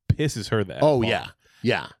just pisses her that. Oh, yeah.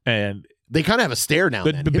 Yeah. And they kind of have a stare down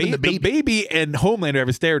then. The baby and Homelander have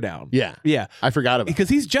a stare down. Yeah. Yeah. I forgot about it. Because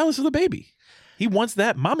he's jealous of the baby. He wants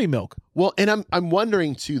that mommy milk. Well, and I'm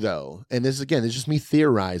wondering too, though, and this is just me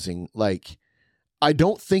theorizing, like, I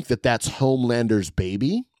don't think that that's Homelander's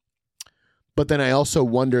baby, but then I also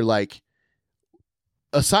wonder, like,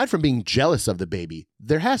 aside from being jealous of the baby,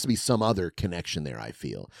 there has to be some other connection there, I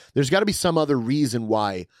feel. There's got to be some other reason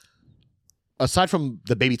why, aside from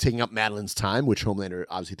the baby taking up Madeline's time, which Homelander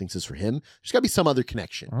obviously thinks is for him, there's got to be some other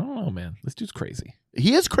connection. I don't know, man. This dude's crazy.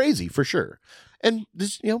 He is crazy, for sure. And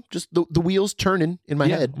this, just the wheels turning in my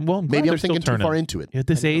head. Well, maybe I'm thinking too far into it. At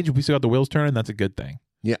this age, if we still got the wheels turning, that's a good thing.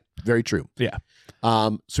 Yeah, very true. Yeah.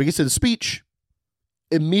 So he gets to the speech,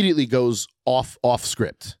 immediately goes off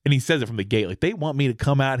script. And he says it from the gate. Like, they want me to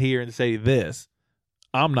come out here and say this.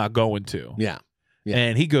 I'm not going to. Yeah.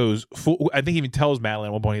 And he goes, I think he even tells Madeline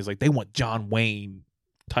at one point, he's like, they want John Wayne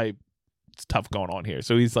type stuff going on here.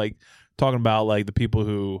 So he's like talking about like the people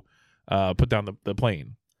who put down the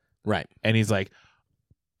plane. Right. And he's like,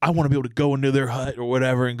 I want to be able to go into their hut or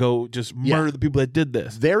whatever and go just murder the people that did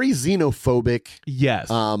this. Very xenophobic.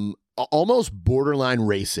 Yes. Almost borderline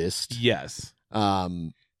racist. Yes.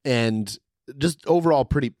 And just overall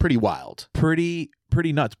pretty wild. Pretty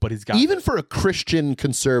nuts, but he's got even for a Christian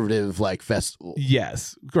conservative like festival.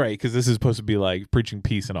 Yes, great, because this is supposed to be like preaching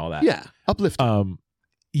peace and all that. Yeah, uplifting.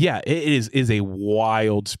 Yeah, it is a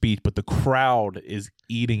wild speech, but the crowd is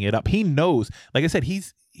eating it up. He knows, like I said,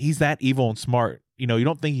 he's that evil and smart. You know, you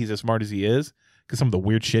don't think he's as smart as he is because some of the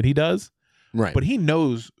weird shit he does. Right. But he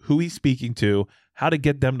knows who he's speaking to, how to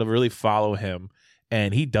get them to really follow him,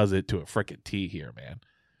 and he does it to a frickin' T here, man.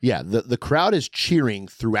 Yeah, the crowd is cheering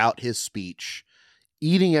throughout his speech,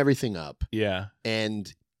 eating everything up. Yeah.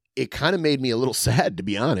 And it kind of made me a little sad, to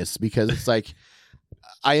be honest, because it's like,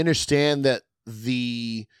 I understand that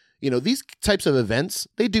these types of events,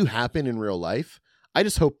 they do happen in real life. I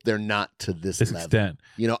just hope they're not to this level. Extent.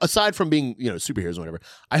 You know, aside from being, superheroes or whatever,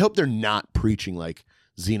 I hope they're not preaching like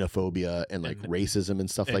xenophobia and like racism and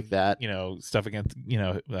stuff like that. You know, stuff against,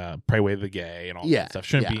 pray away the gay and all that stuff.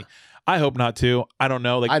 Shouldn't be. I hope not too. I don't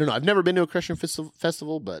know. Like, I don't know. I've never been to a Christian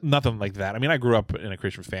festival, but nothing like that. I mean, I grew up in a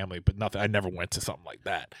Christian family, but nothing. I never went to something like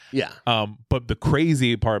that. Yeah. But the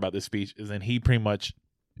crazy part about this speech is then he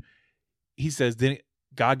says, then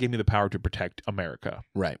God gave me the power to protect America.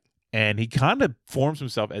 Right. And he kind of forms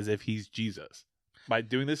himself as if he's Jesus by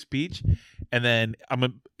doing this speech. And then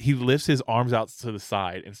he lifts his arms out to the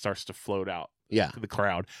side and starts to float out to the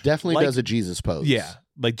crowd. Definitely does a Jesus pose. Yeah.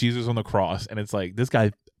 Like Jesus on the cross. And it's like, this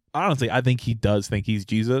guy, honestly, I think he does think he's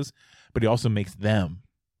Jesus, but he also makes them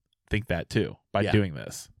think that too by doing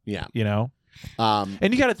this. Yeah. You know?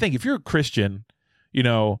 And you got to think, if you're a Christian,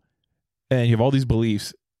 and you have all these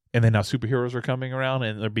beliefs, and then now superheroes are coming around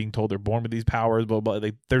and they're being told they're born with these powers, blah, blah.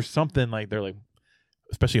 Like, there's something like, they're like,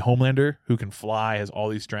 especially Homelander, who can fly, has all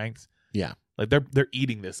these strengths. Yeah. Like, they're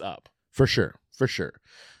eating this up. For sure.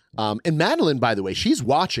 And Madeline, by the way, she's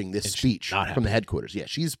watching this speech from the headquarters. Yeah,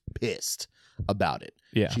 she's pissed about it.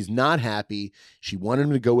 Yeah. She's not happy. She wanted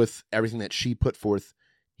him to go with everything that she put forth.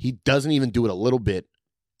 He doesn't even do it a little bit.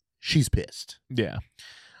 She's pissed. Yeah.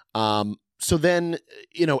 So then,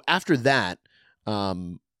 after that,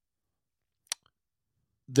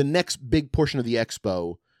 the next big portion of the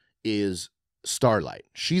expo is Starlight.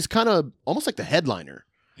 She's kind of almost like the headliner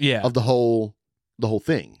of the whole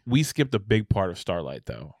thing. We skipped a big part of Starlight,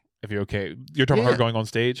 though. If you're okay, you're talking about her going on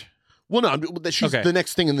stage. Well, no, she's the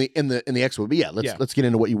next thing in the expo. But let's get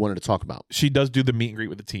into what you wanted to talk about. She does do the meet and greet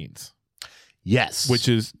with the teens. Yes,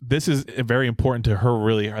 this is very important to her.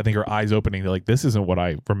 Really, I think her eyes opening. They're like, this isn't what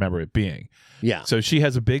I remember it being. Yeah. So she's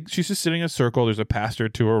just sitting in a circle. There's a pastor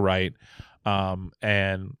to her right,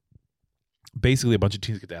 and basically a bunch of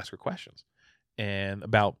teens get to ask her questions and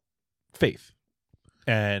about faith.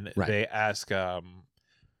 And they ask,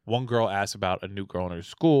 one girl asks about a new girl in her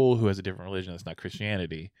school who has a different religion that's not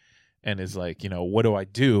Christianity, and is like, what do I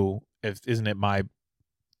do? Isn't it my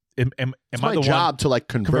it's my job to like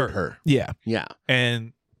convert her? Yeah. Yeah.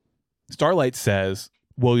 And Starlight says,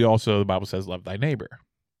 well, the Bible says, love thy neighbor.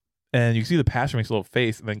 And you see the pastor makes a little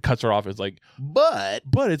face and then cuts her off. It's like, but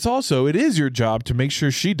it is your job to make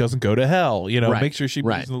sure she doesn't go to hell. Make sure she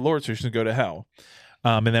believes in the Lord so she doesn't go to hell.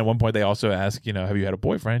 And then at one point they also ask, have you had a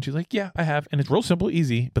boyfriend? She's like, yeah, I have. And it's real simple,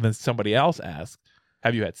 easy. But then somebody else asks,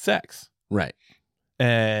 have you had sex? Right.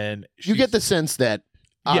 And you get the sense that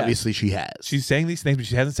obviously she has. She's saying these things, but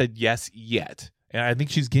she hasn't said yes yet. And I think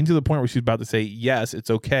she's getting to the point where she's about to say, yes, it's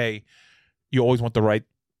okay. You always want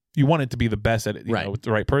you want it to be the best at it, with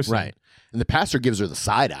the right person. Right. And the pastor gives her the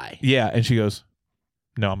side eye. Yeah. And she goes,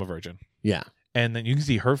 no, I'm a virgin. Yeah. And then you can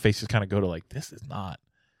see her face just kind of go to like, this is not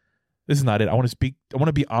it. I want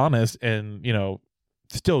to be honest and,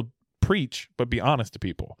 still preach, but be honest to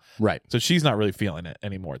people. Right. So she's not really feeling it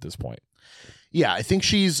anymore at this point. Yeah. I think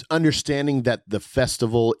she's understanding that the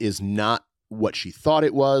festival is not what she thought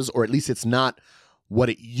it was, or at least it's not what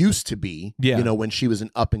it used to be, when she was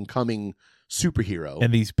an up and coming superhero.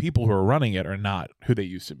 And these people who are running it are not who they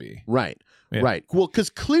used to be. Right. Yeah. Right. Well, because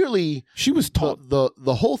clearly she was told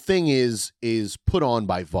the whole thing is put on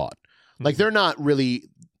by Vought. Like they're not really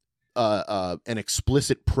an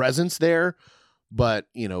explicit presence there, but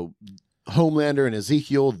Homelander and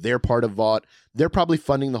Ezekiel, they're part of Vought. They're probably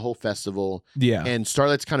funding the whole festival. Yeah. And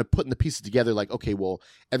Starlight's kind of putting the pieces together like, okay, well,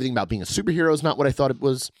 everything about being a superhero is not what I thought it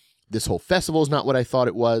was. This whole festival is not what I thought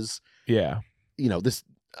it was. Yeah.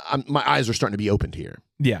 my eyes are starting to be opened here.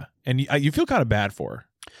 Yeah, and you feel kind of bad for her.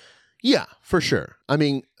 Yeah, for sure. I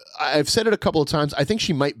mean, I've said it a couple of times. I think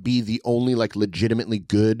she might be the only like legitimately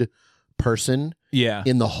good person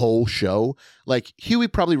in the whole show. Like Huey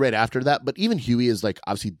probably right after that, but even Huey is like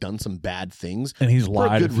obviously done some bad things. And he's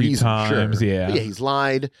lied a few times. Sure. Yeah. But yeah, he's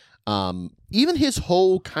lied. Even his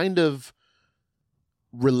whole kind of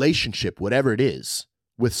relationship, whatever it is,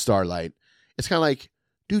 with Starlight, it's kind of like,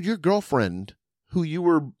 dude, your girlfriend, who you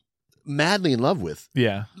were madly in love with,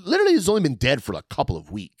 literally has only been dead for a couple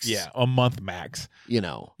of weeks. Yeah, a month max. You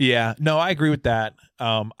know. Yeah, no, I agree with that.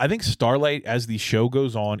 I think Starlight, as the show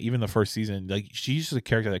goes on, even the first season, like she's just a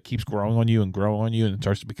character that keeps growing on you and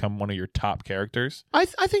starts to become one of your top characters. I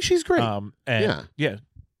think she's great. And yeah,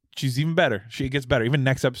 she's even better. She gets better. Even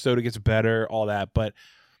next episode, it gets better. All that, but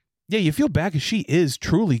yeah, you feel bad because she is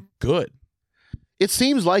truly good. It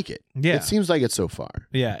seems like it. Yeah, it seems like it so far.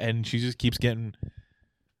 Yeah, and she just keeps getting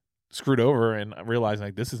screwed over and realizing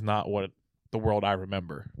like this is not what the world I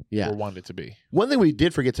remember or wanted it to be. One thing we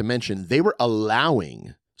did forget to mention, they were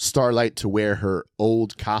allowing Starlight to wear her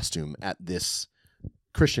old costume at this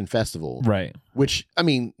Christian festival. Right. Which, I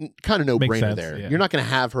mean, kind of no-brainer there. Yeah. You're not going to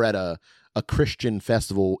have her at a Christian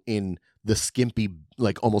festival in the skimpy,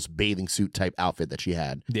 like almost bathing suit type outfit that she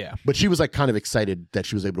had. Yeah. But she was like kind of excited that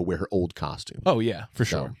she was able to wear her old costume. Oh, yeah, for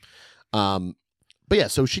sure. But yeah,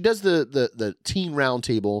 so she does the teen round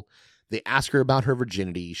table. They ask her about her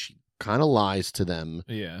virginity. She kind of lies to them.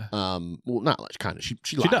 Yeah. Well, not like kind of. She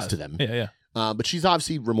lies to them. Yeah, yeah. But she's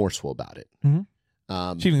obviously remorseful about it.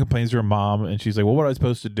 Mm-hmm. She even complains to her mom, and she's like, "Well, what am I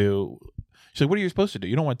supposed to do?" She's like, "What are you supposed to do?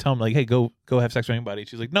 You don't want to tell them like, hey, go have sex with anybody."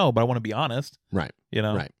 She's like, "No, but I want to be honest." Right. You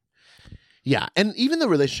know. Right. Yeah, and even the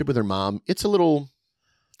relationship with her mom, it's a little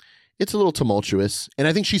tumultuous, and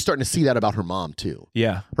I think she's starting to see that about her mom too.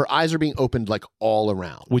 Yeah, her eyes are being opened like all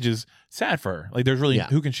around, which is sad for her. Like, there's really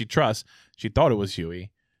who can she trust? She thought it was Huey,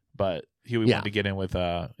 but Huey wanted to get in with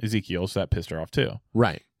Ezekiel, so that pissed her off too.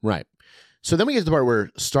 Right, right. So then we get to the part where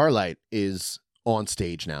Starlight is on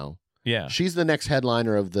stage now. Yeah, she's the next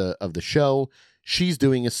headliner of the show. She's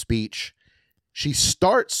doing a speech. She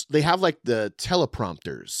starts. They have like the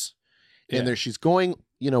teleprompters, and there she's going,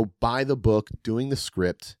 by the book, doing the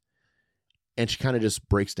script. And she kind of just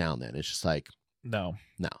breaks down then. It's just like, no,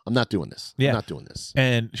 I'm not doing this. Yeah. I'm not doing this.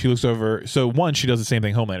 And she looks over. So one, she does the same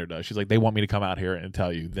thing Homelander does. She's like, they want me to come out here and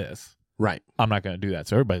tell you this. Right. I'm not going to do that.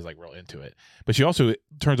 So everybody's like real into it. But she also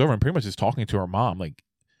turns over and pretty much is talking to her mom. Like,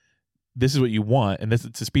 this is what you want. And this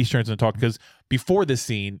the speech turns into talk. Because before this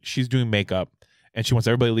scene, she's doing makeup. And she wants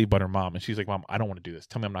everybody to leave but her mom. And she's like, Mom, I don't want to do this.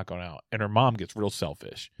 Tell me I'm not going out. And her mom gets real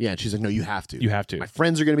selfish. Yeah, and she's like, no, you have to. You have to. My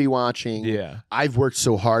friends are going to be watching. Yeah. I've worked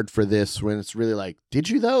so hard for this, when it's really like, did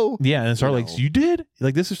you though? Yeah, and it's like, so you did?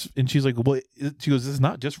 Like, this is, and she's like, well, she goes, this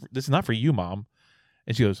is not for you, Mom.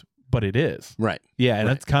 And she goes, but it is. Right. Yeah, and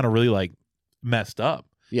that's kind of really like messed up.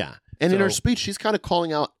 Yeah. And in her speech, she's kind of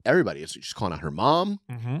calling out everybody. She's calling out her mom.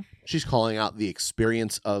 Mm-hmm. She's calling out the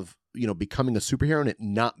experience of, becoming a superhero and it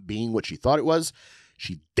not being what she thought it was.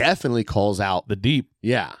 She definitely calls out the Deep.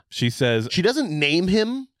 Yeah. She says, she doesn't name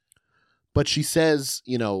him, but she says,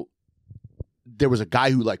 there was a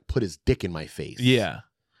guy who like put his dick in my face. Yeah.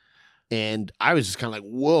 And I was just kind of like,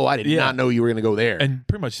 whoa, I did not know you were going to go there. And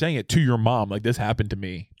pretty much saying it to your mom, like, this happened to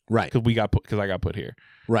me. Right. Because I got put here.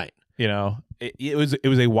 Right. It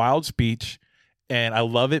was a wild speech. And I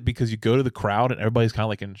love it because you go to the crowd and everybody's kind of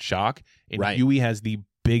like in shock. And Huey has the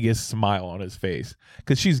biggest smile on his face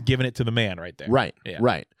because she's giving it to the man right there. Right. Yeah.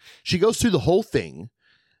 Right. She goes through the whole thing.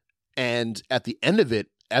 And at the end of it,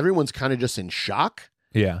 everyone's kind of just in shock.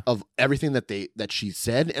 Yeah. Of everything that she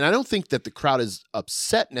said. And I don't think that the crowd is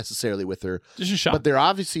upset necessarily with her. Just in shock. But they're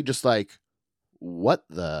obviously just like, what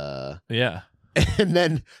the? Yeah. And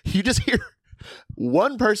then you just hear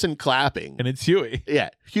one person clapping. And it's Huey. Yeah.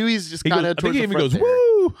 Huey's just kind of towards the front goes, there.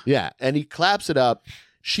 woo! Yeah. And he claps it up.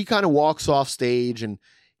 She kind of walks off stage and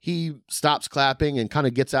he stops clapping and kind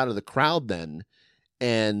of gets out of the crowd then.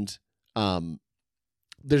 And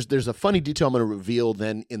there's a funny detail I'm going to reveal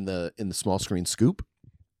then in the small screen scoop.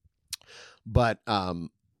 But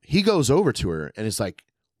he goes over to her and is like,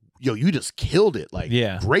 yo, you just killed it. Like,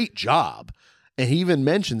 great job. And he even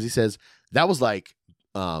mentions, he says, that was like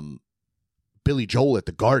Billy Joel at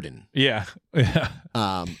the Garden. Yeah.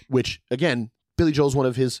 Yeah. Which, again, Billy Joel's one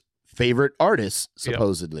of his favorite artists,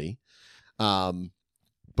 supposedly. Yep.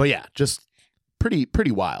 But yeah, just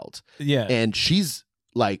pretty wild. Yeah. And she's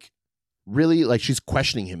like, really, like, she's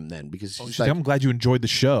questioning him then because she's like, I'm glad you enjoyed the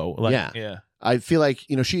show. Like, yeah. I feel like,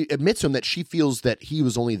 she admits to him that she feels that he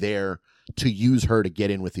was only there to use her to get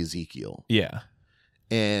in with Ezekiel. Yeah.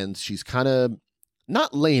 And she's kind of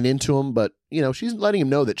not laying into him, but, you know, she's letting him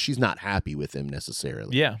know that she's not happy with him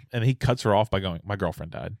necessarily. Yeah. And he cuts her off by going, my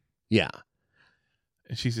girlfriend died. Yeah.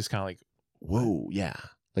 And she's just kind of like, whoa, yeah.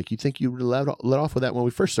 Like, you'd think you would let off with that when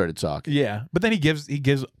we first started talking. yeah. But then he gives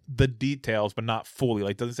the details, but not fully.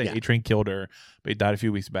 Like, doesn't say A-Train killed her, but he died a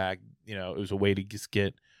few weeks back. You know, it was a way to just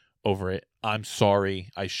get over it. I'm sorry.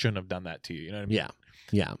 I shouldn't have done that to you. You know what I mean? Yeah.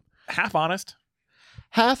 Yeah. Half honest.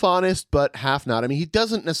 Half honest, but half not. I mean, he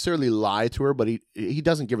doesn't necessarily lie to her, but he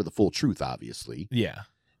doesn't give her the full truth, obviously. Yeah.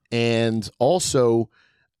 And also,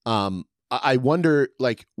 I wonder,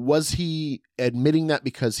 like, was he admitting that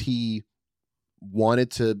because he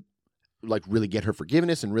wanted to, like, really get her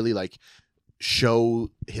forgiveness and really, like, show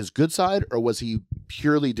his good side, or was he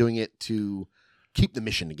purely doing it to keep the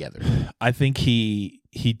mission together? I think he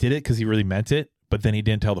did it because he really meant it, but then he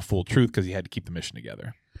didn't tell the full truth because he had to keep the mission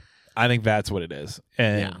together. I think that's what it is.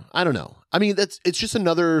 And yeah, I don't know. I mean, it's just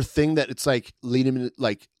another thing that it's like leads me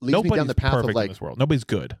down the path of, like, in this world. Nobody's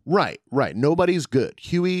good. Right. Nobody's good.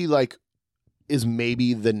 Huey, like, is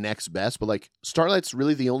maybe the next best, but, like, Starlight's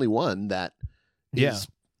really the only one that is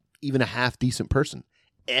even a half decent person.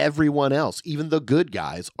 Everyone else, even the good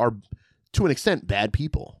guys, are to an extent bad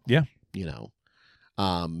people. Yeah. You know.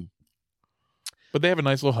 But they have a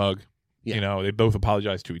nice little hug. Yeah. You know, they both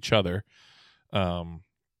apologize to each other.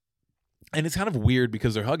 And it's kind of weird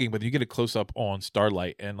because they're hugging, but you get a close up on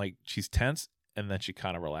Starlight and, like, she's tense and then she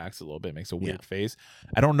kind of relaxes a little bit, makes a weird face.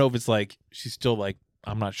 I don't know if it's like she's still like,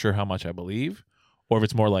 I'm not sure how much I believe, or if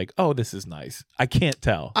it's more like, oh, this is nice. I can't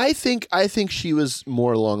tell. I think she was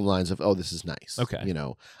more along the lines of, oh, this is nice. Okay. You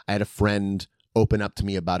know, I had a friend open up to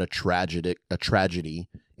me about a tragedy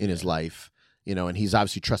in his life, you know, and he's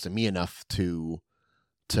obviously trusted me enough to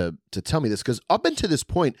tell me this, because up until this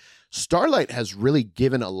point, Starlight has really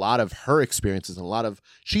given a lot of her experiences and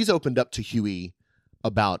she's opened up to Huey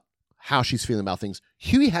about how she's feeling about things.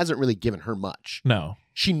 Huey hasn't really given her much. No.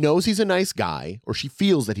 She knows he's a nice guy, or she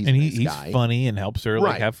feels that he's a nice guy. He's funny and helps her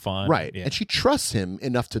like have fun. Right. Yeah. And she trusts him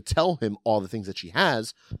enough to tell him all the things that she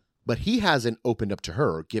has, but he hasn't opened up to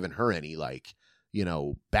her or given her any, like, you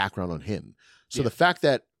know, background on him. So the fact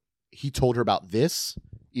that he told her about this,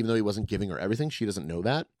 even though he wasn't giving her everything, she doesn't know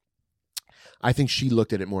that. I think she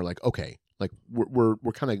looked at it more like, okay, like we're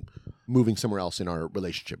kind of moving somewhere else in our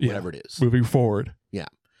relationship, whatever it is. Moving forward. Yeah.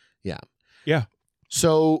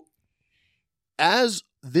 So as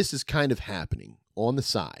this is kind of happening on the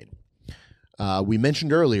side, we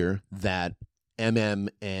mentioned earlier that MM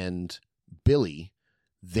and Billy,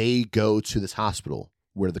 they go to this hospital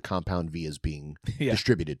where the compound V is being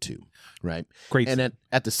distributed to, right? Great. And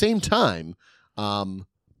at the same time,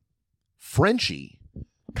 Frenchie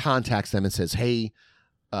contacts them and says, hey,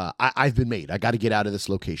 I've been made. I got to get out of this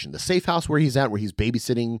location. The safe house where he's at, where he's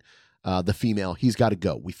babysitting the female, he's got to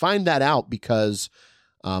go. We find that out because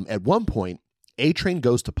at one point, A-Train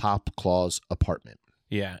goes to Pop Claw's apartment.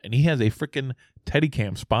 Yeah, and he has a freaking Teddy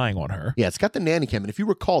cam spying on her. Yeah, it's got the nanny cam. And if you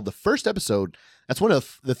recall, the first episode, that's one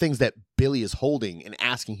of the things that Billy is holding and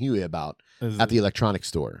asking Huey about at the electronics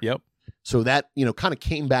store. Yep. So that, you know, kind of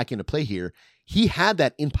came back into play here. He had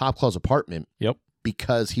that in Pop Claw's apartment. Yep.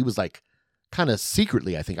 Because he was, like, kind of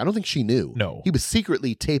secretly, I think. I don't think she knew. No. He was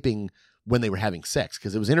secretly taping when they were having sex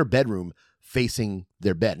because it was in her bedroom facing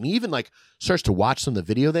their bed. And he even, like, starts to watch some of the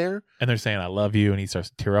video there. And they're saying, I love you. And he starts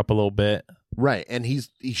to tear up a little bit. Right. And he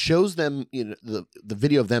shows them, you know, the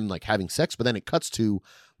video of them, like, having sex. But then it cuts to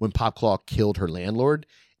when Pop Claw killed her landlord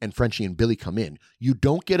and Frenchie and Billy come in. You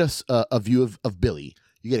don't get a view of Billy.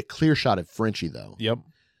 You get a clear shot of Frenchie, though. Yep.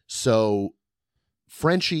 So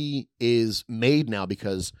Frenchie is made now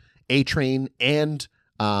because A-Train and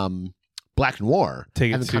Black Noir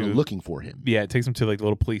have been kind of looking for him. Yeah, it takes him to, like, the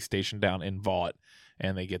little police station down in Vaught,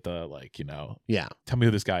 and they get the, like, you know, tell me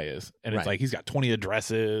who this guy is. And it's like, he's got 20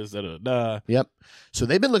 addresses, da-da-da. Yep. So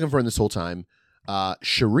they've been looking for him this whole time.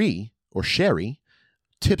 Sherry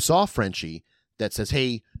tips off Frenchie that says,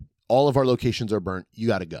 hey, all of our locations are burnt. You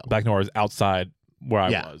got to go. Black Noir is outside where I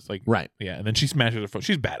was. Like, right. Yeah, and then she smashes her phone.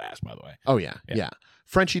 She's badass, by the way. Oh, yeah.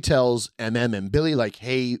 Frenchie tells MM and Billy, like,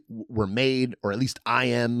 hey, we're made, or at least I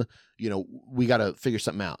am. You know, we got to figure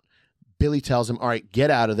something out. Billy tells him, all right,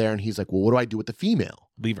 get out of there. And he's like, well, what do I do with the female?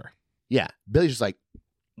 Leave her. Yeah. Billy's just like,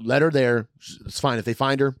 let her there. It's fine. If they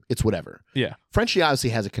find her, it's whatever. Yeah. Frenchie obviously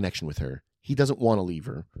has a connection with her. He doesn't want to leave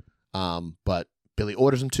her. But Billy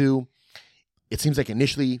orders him to. It seems like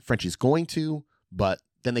initially Frenchie's going to, but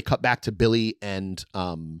then they cut back to Billy and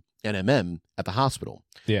MM at the hospital.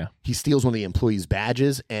 Yeah. He steals one of the employees'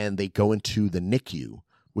 badges and they go into the NICU,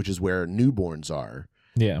 which is where newborns are.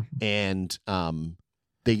 Yeah. And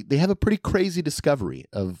they have a pretty crazy discovery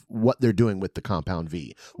of what they're doing with the compound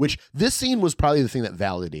V, which this scene was probably the thing that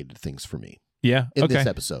validated things for me. Yeah. In this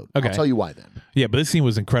episode. Okay. I'll tell you why then. Yeah, but this scene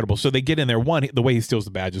was incredible. So they get in there. One, the way he steals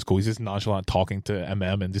the badge is cool. He's just nonchalant talking to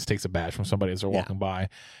MM and just takes a badge from somebody as they're walking by.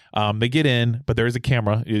 They get in, but there is a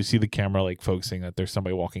camera. You see the camera like focusing that there's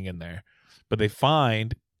somebody walking in there. But they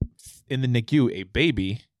find in the NICU a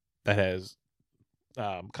baby that has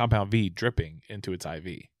compound V dripping into its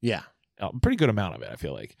IV. Yeah. A pretty good amount of it, I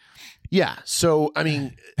feel like. Yeah. So, I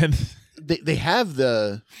mean, and they have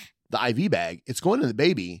the IV bag. It's going to the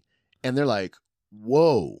baby. And they're like,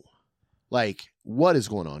 whoa, like, what is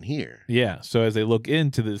going on here? Yeah. So as they look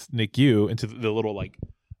into this NICU, into the little, like,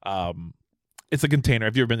 it's a container.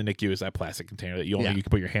 If you've ever been to the NICU, it's that plastic container that you can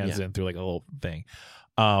put your hands in through, like, a little thing.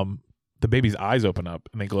 The baby's eyes open up,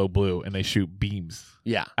 and they glow blue, and they shoot beams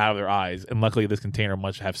out of their eyes. And luckily, this container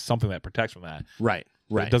must have something that protects from that. Right.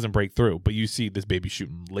 It doesn't break through, but you see this baby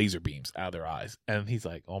shooting laser beams out of their eyes. And he's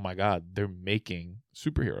like, oh my God, they're making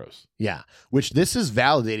superheroes. Yeah, which this is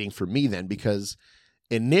validating for me then, because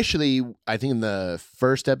initially, I think in the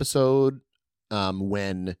first episode,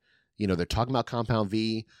 when, they're talking about Compound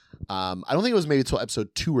V, I don't think it was maybe until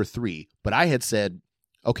episode 2 or 3, but I had said,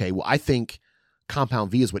 okay, well, I think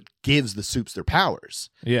Compound V is what gives the soups their powers.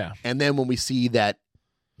 Yeah. And then when we see that,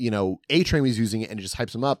 A-Train was using it and it just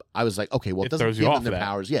hypes them up, I was like, okay, well, it doesn't give them their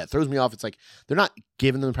powers. Yeah, it throws me off. It's like, they're not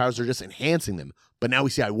giving them powers, they're just enhancing them. But now we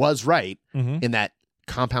see I was right in that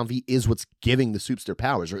Compound V is what's giving the soups their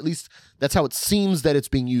powers, or at least that's how it seems that it's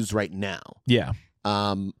being used right now. Yeah.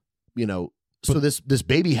 So this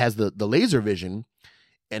baby has the laser vision,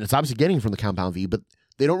 and it's obviously getting it from the Compound V, but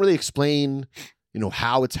they don't really explain,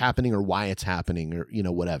 how it's happening or why it's happening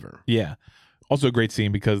or, whatever. Yeah. Also a great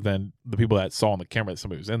scene because then the people that saw on the camera that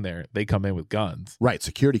somebody was in there, they come in with guns. Right.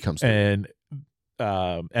 Security comes through. And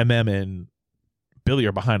MM and Billy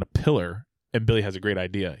are behind a pillar, and Billy has a great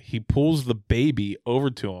idea. He pulls the baby over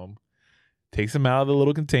to him, takes him out of the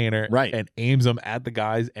little container, and aims them at the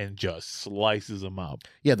guys and just slices them up.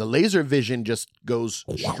 Yeah, the laser vision just goes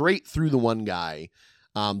straight through the one guy.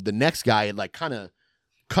 The next guy, it like kind of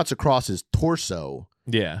cuts across his torso.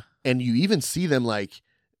 Yeah. And you even see them like,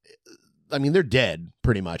 I mean, they're dead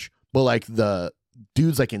pretty much, but like the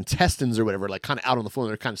dude's like intestines or whatever, like kind of out on the floor, and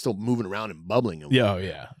they're kind of still moving around and bubbling. Yeah,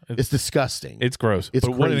 yeah. It's disgusting. It's gross.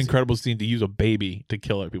 But what an incredible scene to use a baby to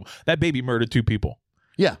kill other people. That baby murdered 2 people.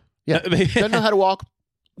 Yeah, yeah. Doesn't know how to walk.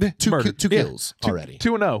 Two kills already.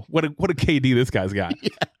 2-0. What a KD this guy's got.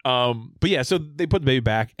 But yeah, so they put the baby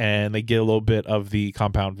back and they get a little bit of the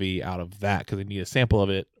Compound V out of that because they need a sample of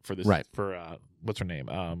it for this. Right. For what's her name?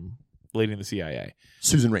 Lady in the CIA.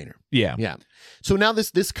 Susan Rayner. Yeah. Yeah. So now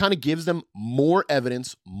this kind of gives them more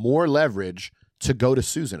evidence, more leverage to go to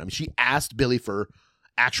Susan. I mean, she asked Billy for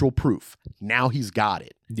actual proof. Now he's got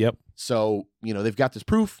it. Yep. So, they've got this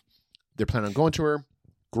proof. They're planning on going to her.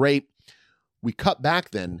 Great. We cut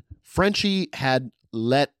back then. Frenchie had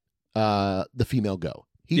let the female go.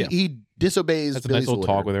 He disobeys That's Billy's a nice little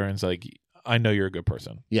order. talk with her, and it's like, I know you're a good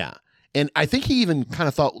person. Yeah. And I think he even kind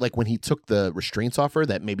of thought, like, when he took the restraints off her,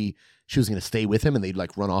 that maybe she was going to stay with him and they'd,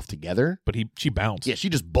 like, run off together. But she bounced. Yeah, she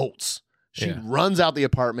just bolts. She runs out the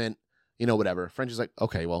apartment, whatever. Frenchie's like,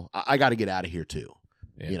 okay, well, I got to get out of here, too.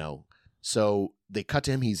 Yeah. So they cut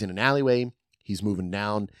to him. He's in an alleyway. He's moving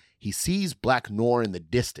down. He sees Black Noir in the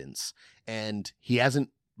distance, and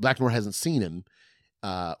Black Noir hasn't seen him,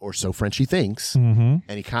 or so Frenchie thinks. Mm-hmm.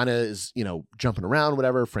 And he kind of is, jumping around,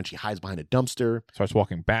 whatever. Frenchie hides behind a dumpster. Starts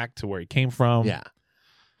walking back to where he came from. Yeah.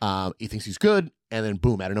 He thinks he's good, and then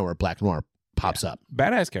boom, out of nowhere, Black Noir pops up.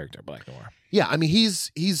 Badass character, Black Noir. Yeah, I mean,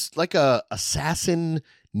 he's like a assassin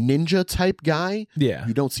ninja type guy. Yeah.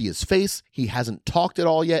 You don't see his face. He hasn't talked at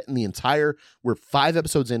all yet in the entire, we're 5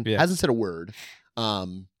 episodes in, hasn't said a word.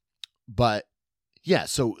 But yeah,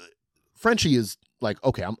 so Frenchie is like,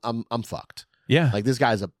 okay, I'm fucked. Yeah. Like, this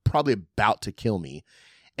guy's probably about to kill me.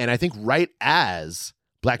 And I think right as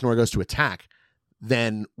Black Noir goes to attack,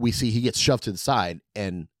 then we see he gets shoved to the side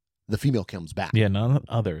and the female comes back. Yeah, none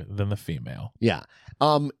other than the female. Yeah.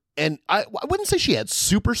 And I wouldn't say she had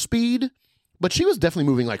super speed, but she was definitely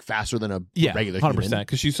moving like faster than a regular 100%, human.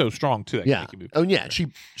 because she's so strong too. Yeah. Oh yeah.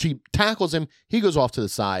 She tackles him. He goes off to the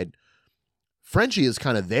side. Frenchie is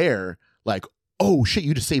kind of there, like, oh shit,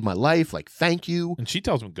 you just saved my life. Like, thank you. And she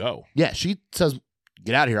tells him go. Yeah, she says,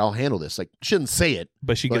 get out of here. I'll handle this. Like, she didn't say it,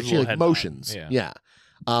 but she gives like motions. Yeah.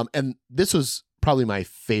 And this was probably my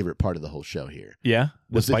favorite part of the whole show here. Yeah.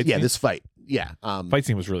 This fight. Yeah. Fight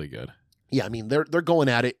scene was really good. Yeah, I mean, they're going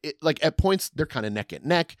at it. Like, at points, they're kind of neck and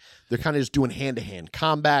neck. They're kind of just doing hand-to-hand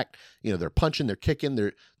combat. They're punching, they're kicking,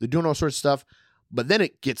 they're doing all sorts of stuff. But then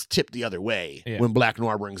it gets tipped the other way when Black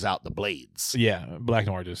Noir brings out the blades. Yeah, Black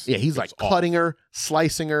Noir just... Yeah, he's like cutting her,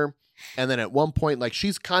 slicing her, and then at one point, like,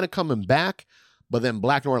 she's kind of coming back, but then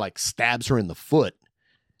Black Noir, like, stabs her in the foot.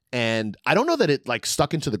 And I don't know that it, like,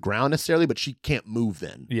 stuck into the ground necessarily, but she can't move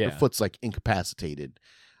then. Yeah. Her foot's, like, incapacitated.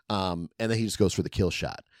 And then he just goes for the kill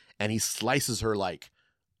shot. And he slices her, like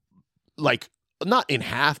not in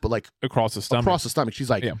half, but, like... Across the stomach. She's,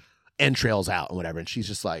 like, entrails out and whatever. And she's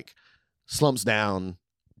just, like... slumps down,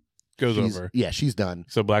 goes over. Yeah, she's done.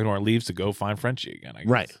 So Black Noir leaves to go find Frenchie again, I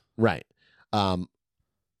guess. Right.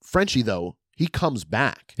 Frenchie, though, he comes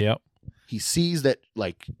back. Yep. He sees that,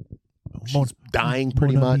 like, she's dying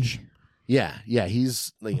pretty much. Yeah.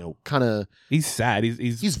 He's, you know, kind of... He's sad.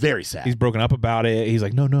 He's very sad. He's broken up about it. He's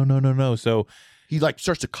like, no. So he, like,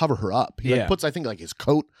 starts to cover her up. He like, puts, I think, like, his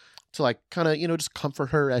coat to, like, kind of, you know, just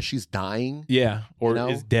comfort her as she's dying. Yeah, or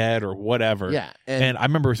is dead or whatever. Yeah. And I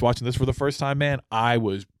remember watching this for the first time, man. I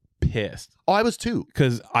was pissed. Oh, I was too.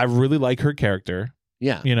 Because I really like her character.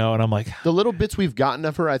 Yeah. You know, and I'm like... The little bits we've gotten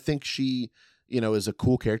of her, I think she, you know, is a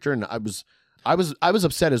cool character. And I was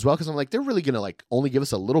upset as well because I'm like, they're really going to, like, only give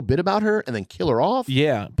us a little bit about her and then kill her off?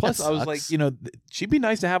 Yeah. Plus, I was like, you know, she'd be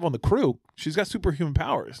nice to have on the crew. She's got superhuman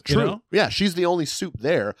powers. True. You know? Yeah, she's the only soup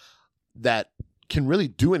there that... can really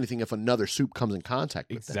do anything if another soup comes in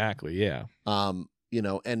contact with them. Exactly, yeah. You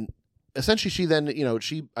know, and essentially she then, you know,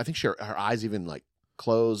 I think her eyes even like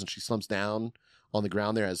close and she slumps down on the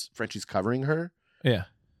ground there as Frenchie's covering her. Yeah.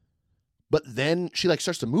 But then she like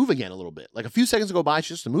starts to move again a little bit. Like a few seconds go by, she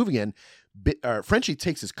starts to move again. Frenchie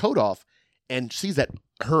takes his coat off and sees that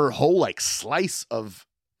her whole like slice of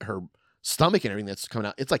her stomach and everything that's coming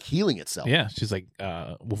out, it's like healing itself. Yeah, she's like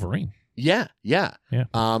Wolverine. Yeah.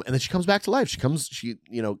 And then she comes back to life. She comes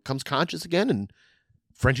conscious again, and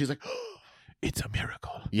Frenchie's like, "It's a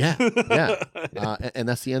miracle." Yeah. And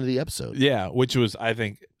that's the end of the episode. Yeah, which was, I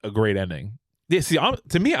think, a great ending. Yeah, see,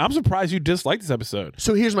 to me, I'm surprised you disliked this episode.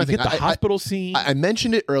 So here's my thing: get the hospital scene. I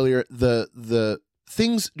mentioned it earlier. The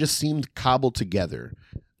things just seemed cobbled together.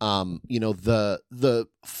 You know, the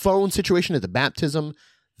phone situation at the baptism,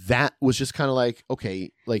 that was just kind of like,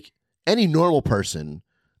 okay, like any normal person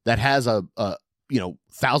that has a $1,000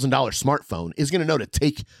 smartphone is going to know to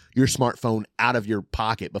take your smartphone out of your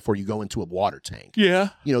pocket before you go into a water tank. Yeah.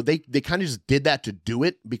 You know, they kind of just did that to do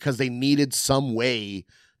it because they needed some way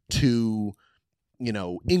to, you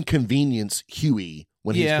know, inconvenience Huey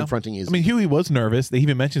when he's confronting his... I mean, Huey was nervous. He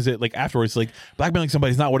even mentions it like afterwards, like blackmailing somebody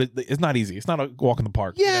is not it's not easy. It's not a walk in the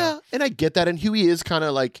park. Yeah. You know? And I get that. And Huey is kind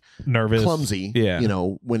of like nervous, clumsy, you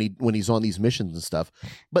know, when he's on these missions and stuff.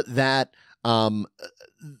 But that...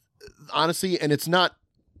 honestly, and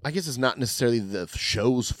I guess it's not necessarily the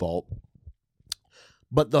show's fault,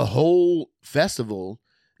 but the whole festival,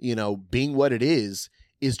 you know, being what it is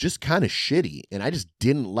just kind of shitty. And I just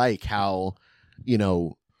didn't like how, you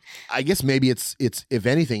know, I guess maybe it's if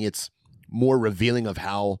anything, it's more revealing of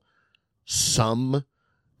how some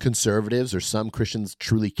conservatives or some Christians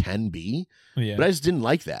truly can be. Yeah. But I just didn't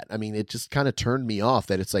like that. I mean, it just kind of turned me off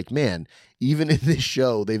that it's like, man, even in this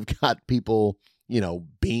show, they've got people, you know,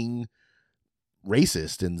 being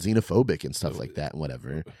racist and xenophobic and stuff like that and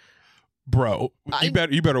whatever. Bro, you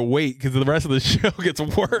better wait because the rest of the show gets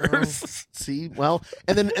worse. See, well,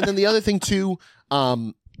 and then the other thing too,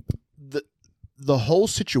 the whole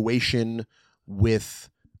situation with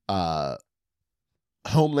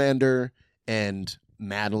Homelander and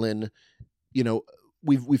Madeline, you know,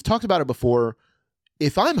 we've talked about it before.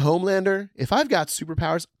 If I'm Homelander, if I've got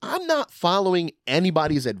superpowers, I'm not following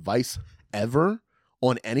anybody's advice ever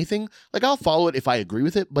on anything. Like, I'll follow it if I agree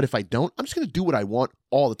with it, but if I don't, I'm just going to do what I want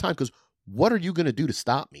all the time because what are you going to do to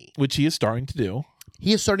stop me? Which he is starting to do.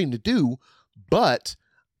 He is starting to do, but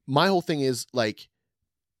my whole thing is, like,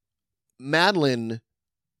 Madeline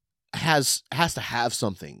has to have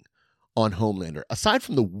something on Homelander. Aside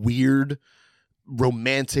from the weird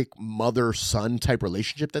romantic mother-son type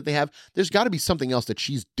relationship that they have, there's got to be something else that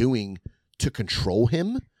she's doing to control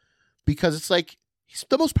him because it's like he's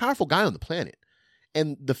the most powerful guy on the planet.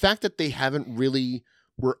 And the fact that they haven't really,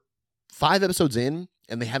 we're 5 episodes in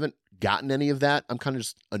and they haven't gotten any of that, I'm kind of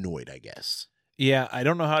just annoyed, I guess. Yeah, I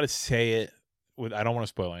don't know how to say it. I don't want to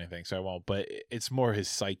spoil anything, so I won't. But it's more his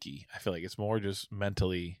psyche. I feel like it's more just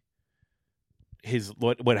mentally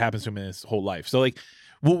what happens to him in his whole life. So like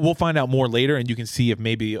we'll find out more later, and you can see if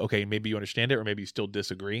maybe you understand it or maybe you still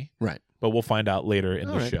disagree. Right. But we'll find out later in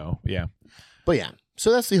the show. Yeah. But yeah,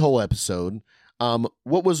 so that's the whole episode.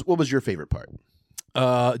 What was your favorite part?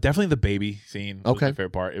 Definitely the baby scene was okay. my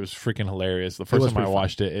favorite part. It was freaking hilarious. The first time I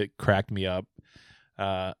watched it cracked me up.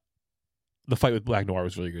 The fight with Black Noir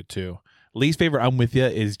was really good too. Least favorite, I'm with you,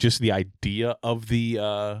 is just the idea of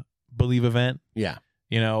the Believe event. Yeah.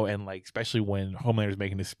 And like especially when Homelander's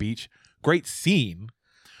making his speech. Great scene.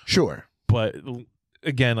 Sure. But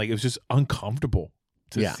again, like it was just uncomfortable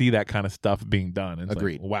to see that kind of stuff being done. And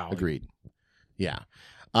Agreed. Like, wow. Agreed. Yeah.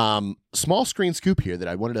 Small screen scoop here that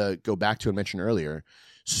I wanted to go back to and mention earlier.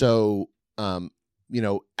 So,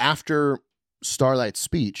 after Starlight's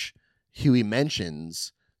speech, Huey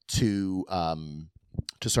mentions to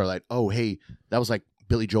Starlight, oh, hey, that was like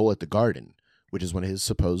Billy Joel at the Garden, which is one of his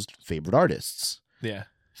supposed favorite artists. Yeah.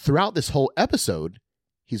 Throughout this whole episode,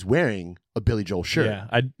 he's wearing a Billy Joel shirt. Yeah.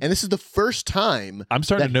 And this is the first time I'm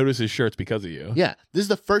starting to notice his shirts because of you. Yeah. This is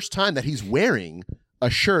the first time that he's wearing a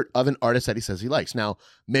shirt of an artist that he says he likes. Now,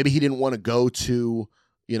 maybe he didn't want to go to,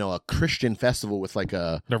 a Christian festival with like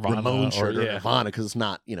a Nirvana Ramon shirt or yeah. Nirvana because it's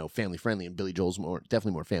not, family friendly, and Billy Joel's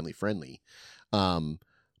definitely more family friendly.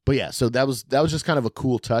 But yeah, so that was just kind of a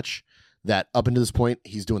cool touch that up until this point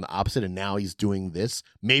he's doing the opposite, and now he's doing this.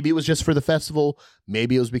 Maybe it was just for the festival.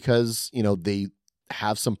 Maybe it was because they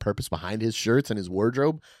have some purpose behind his shirts and his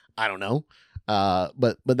wardrobe. I don't know.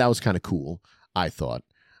 But that was kind of cool, I thought.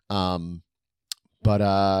 Yeah,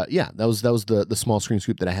 that was the small screen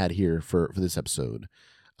scoop that I had here for this episode.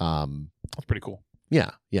 That's pretty cool.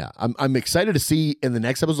 Yeah. I'm excited to see in the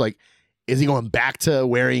next episode, like, is he going back to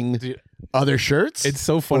wearing other shirts? It's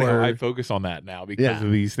so funny how I focus on that now because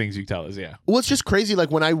of these things you tell us. Yeah. Well, it's just crazy.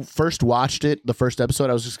 Like when I first watched it, the first episode,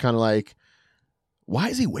 I was just kind of like, why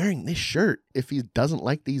is he wearing this shirt if he doesn't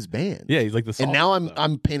like these bands? Yeah, he's like the song. And now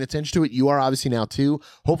I'm paying attention to it. You are obviously now too.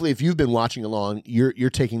 Hopefully, if you've been watching along, you're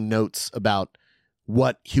taking notes about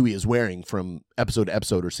what Huey is wearing from episode to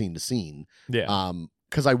episode or scene to scene. Yeah.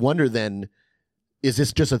 Because I wonder then, is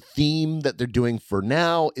this just a theme that they're doing for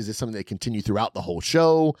now? Is this something they continue throughout the whole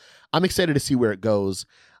show? I'm excited to see where it goes.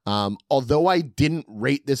 Although I didn't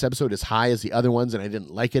rate this episode as high as the other ones and I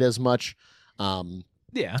didn't like it as much,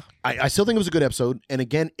 yeah, I still think it was a good episode. And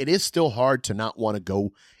again, it is still hard to not want to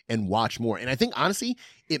go and watch more. And I think, honestly,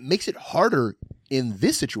 it makes it harder in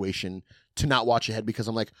this situation to not watch ahead because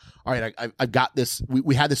I'm like, all right, I've got this.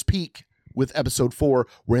 We had this peak with episode 4.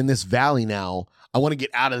 We're in this valley now. I want to get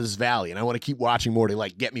out of this valley and I want to keep watching more to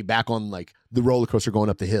like get me back on like the roller coaster going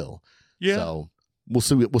up the hill. Yeah. So we'll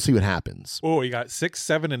see what happens. Oh, you got 6,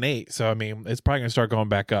 7, and 8. So I mean, it's probably gonna start going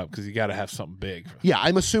back up because you got to have something big. Yeah,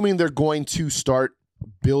 I'm assuming they're going to start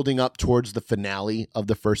building up towards the finale of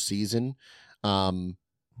the first season.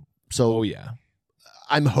 So yeah,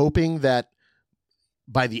 I'm hoping that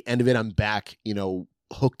by the end of it, I'm back,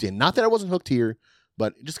 hooked in. Not that I wasn't hooked here,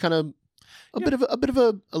 but just kind of a bit of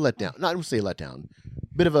a letdown. Not to say a letdown,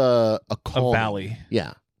 bit of a calm. A valley.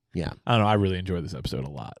 Yeah. I don't know. I really enjoyed this episode a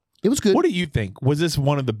lot. It was good. What do you think? Was this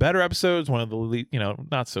one of the better episodes? One of the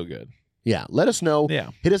not so good? Yeah, let us know. Yeah.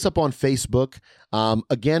 Hit us up on Facebook.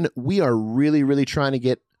 Again, we are really, really trying to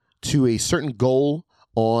get to a certain goal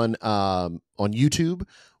on YouTube.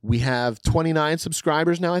 We have 29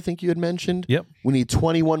 subscribers now, I think you had mentioned. Yep. We need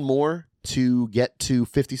 21 more to get to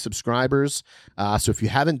 50 subscribers. So if you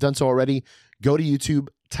haven't done so already, go to YouTube,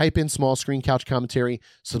 type in Small Screen Couch Commentary,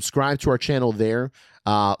 subscribe to our channel there.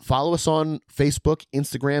 Follow us on Facebook,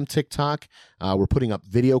 Instagram, TikTok. We're putting up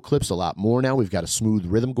video clips a lot more now. We've got a smooth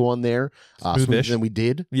rhythm going there. Smoother than we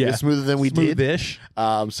did. Yeah. Smoother than we did.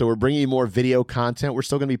 Smoothish. So we're bringing you more video content. We're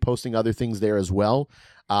still going to be posting other things there as well.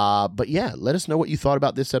 But yeah, let us know what you thought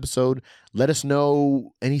about this episode. Let us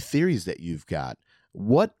know any theories that you've got.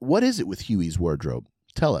 What is it with Huey's wardrobe?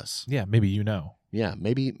 Tell us. Yeah, maybe Yeah,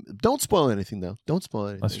 maybe. Don't spoil anything, though. Don't spoil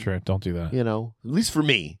anything. That's true. Don't do that. At least for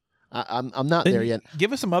me. I'm not there yet.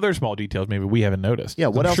 Give us some other small details maybe we haven't noticed. Yeah,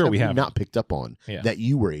 what else have we haven't. not picked up on that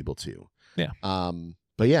you were able to? Yeah.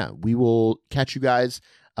 But yeah, we will catch you guys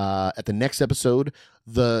at the next episode.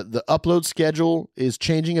 The upload schedule is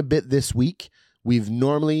changing a bit this week. We've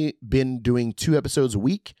normally been doing 2 episodes a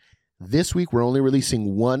week. This week, we're only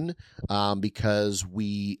releasing 1 because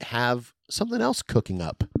we have something else cooking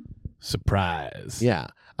up. Surprise. Yeah.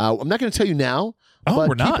 I'm not going to tell you now. Oh, but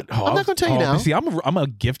we're not. I'm not going to tell you now. See, I'm a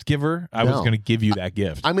gift giver. I was going to give you that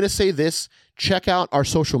gift. I'm going to say this. Check out our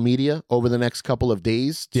social media over the next couple of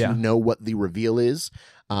days to know what the reveal is.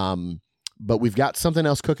 But we've got something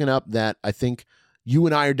else cooking up that I think you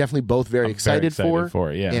and I are definitely both very excited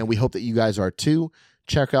for. Yeah. And we hope that you guys are too.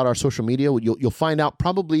 Check out our social media. You'll find out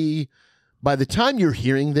probably by the time you're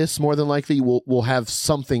hearing this, more than likely, we'll have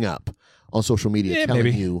something up on social media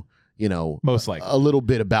telling you, most likely a little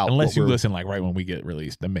bit about. Unless you listen like right when we get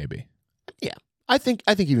released, then maybe. Yeah, I think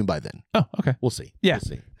even by then. Oh, okay. We'll see. Yeah,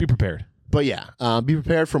 we'll see. Be prepared. But yeah, be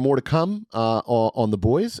prepared for more to come on the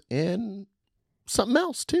boys and something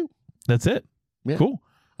else too. That's it. Yeah. Cool.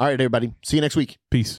 All right, everybody. See you next week. Peace.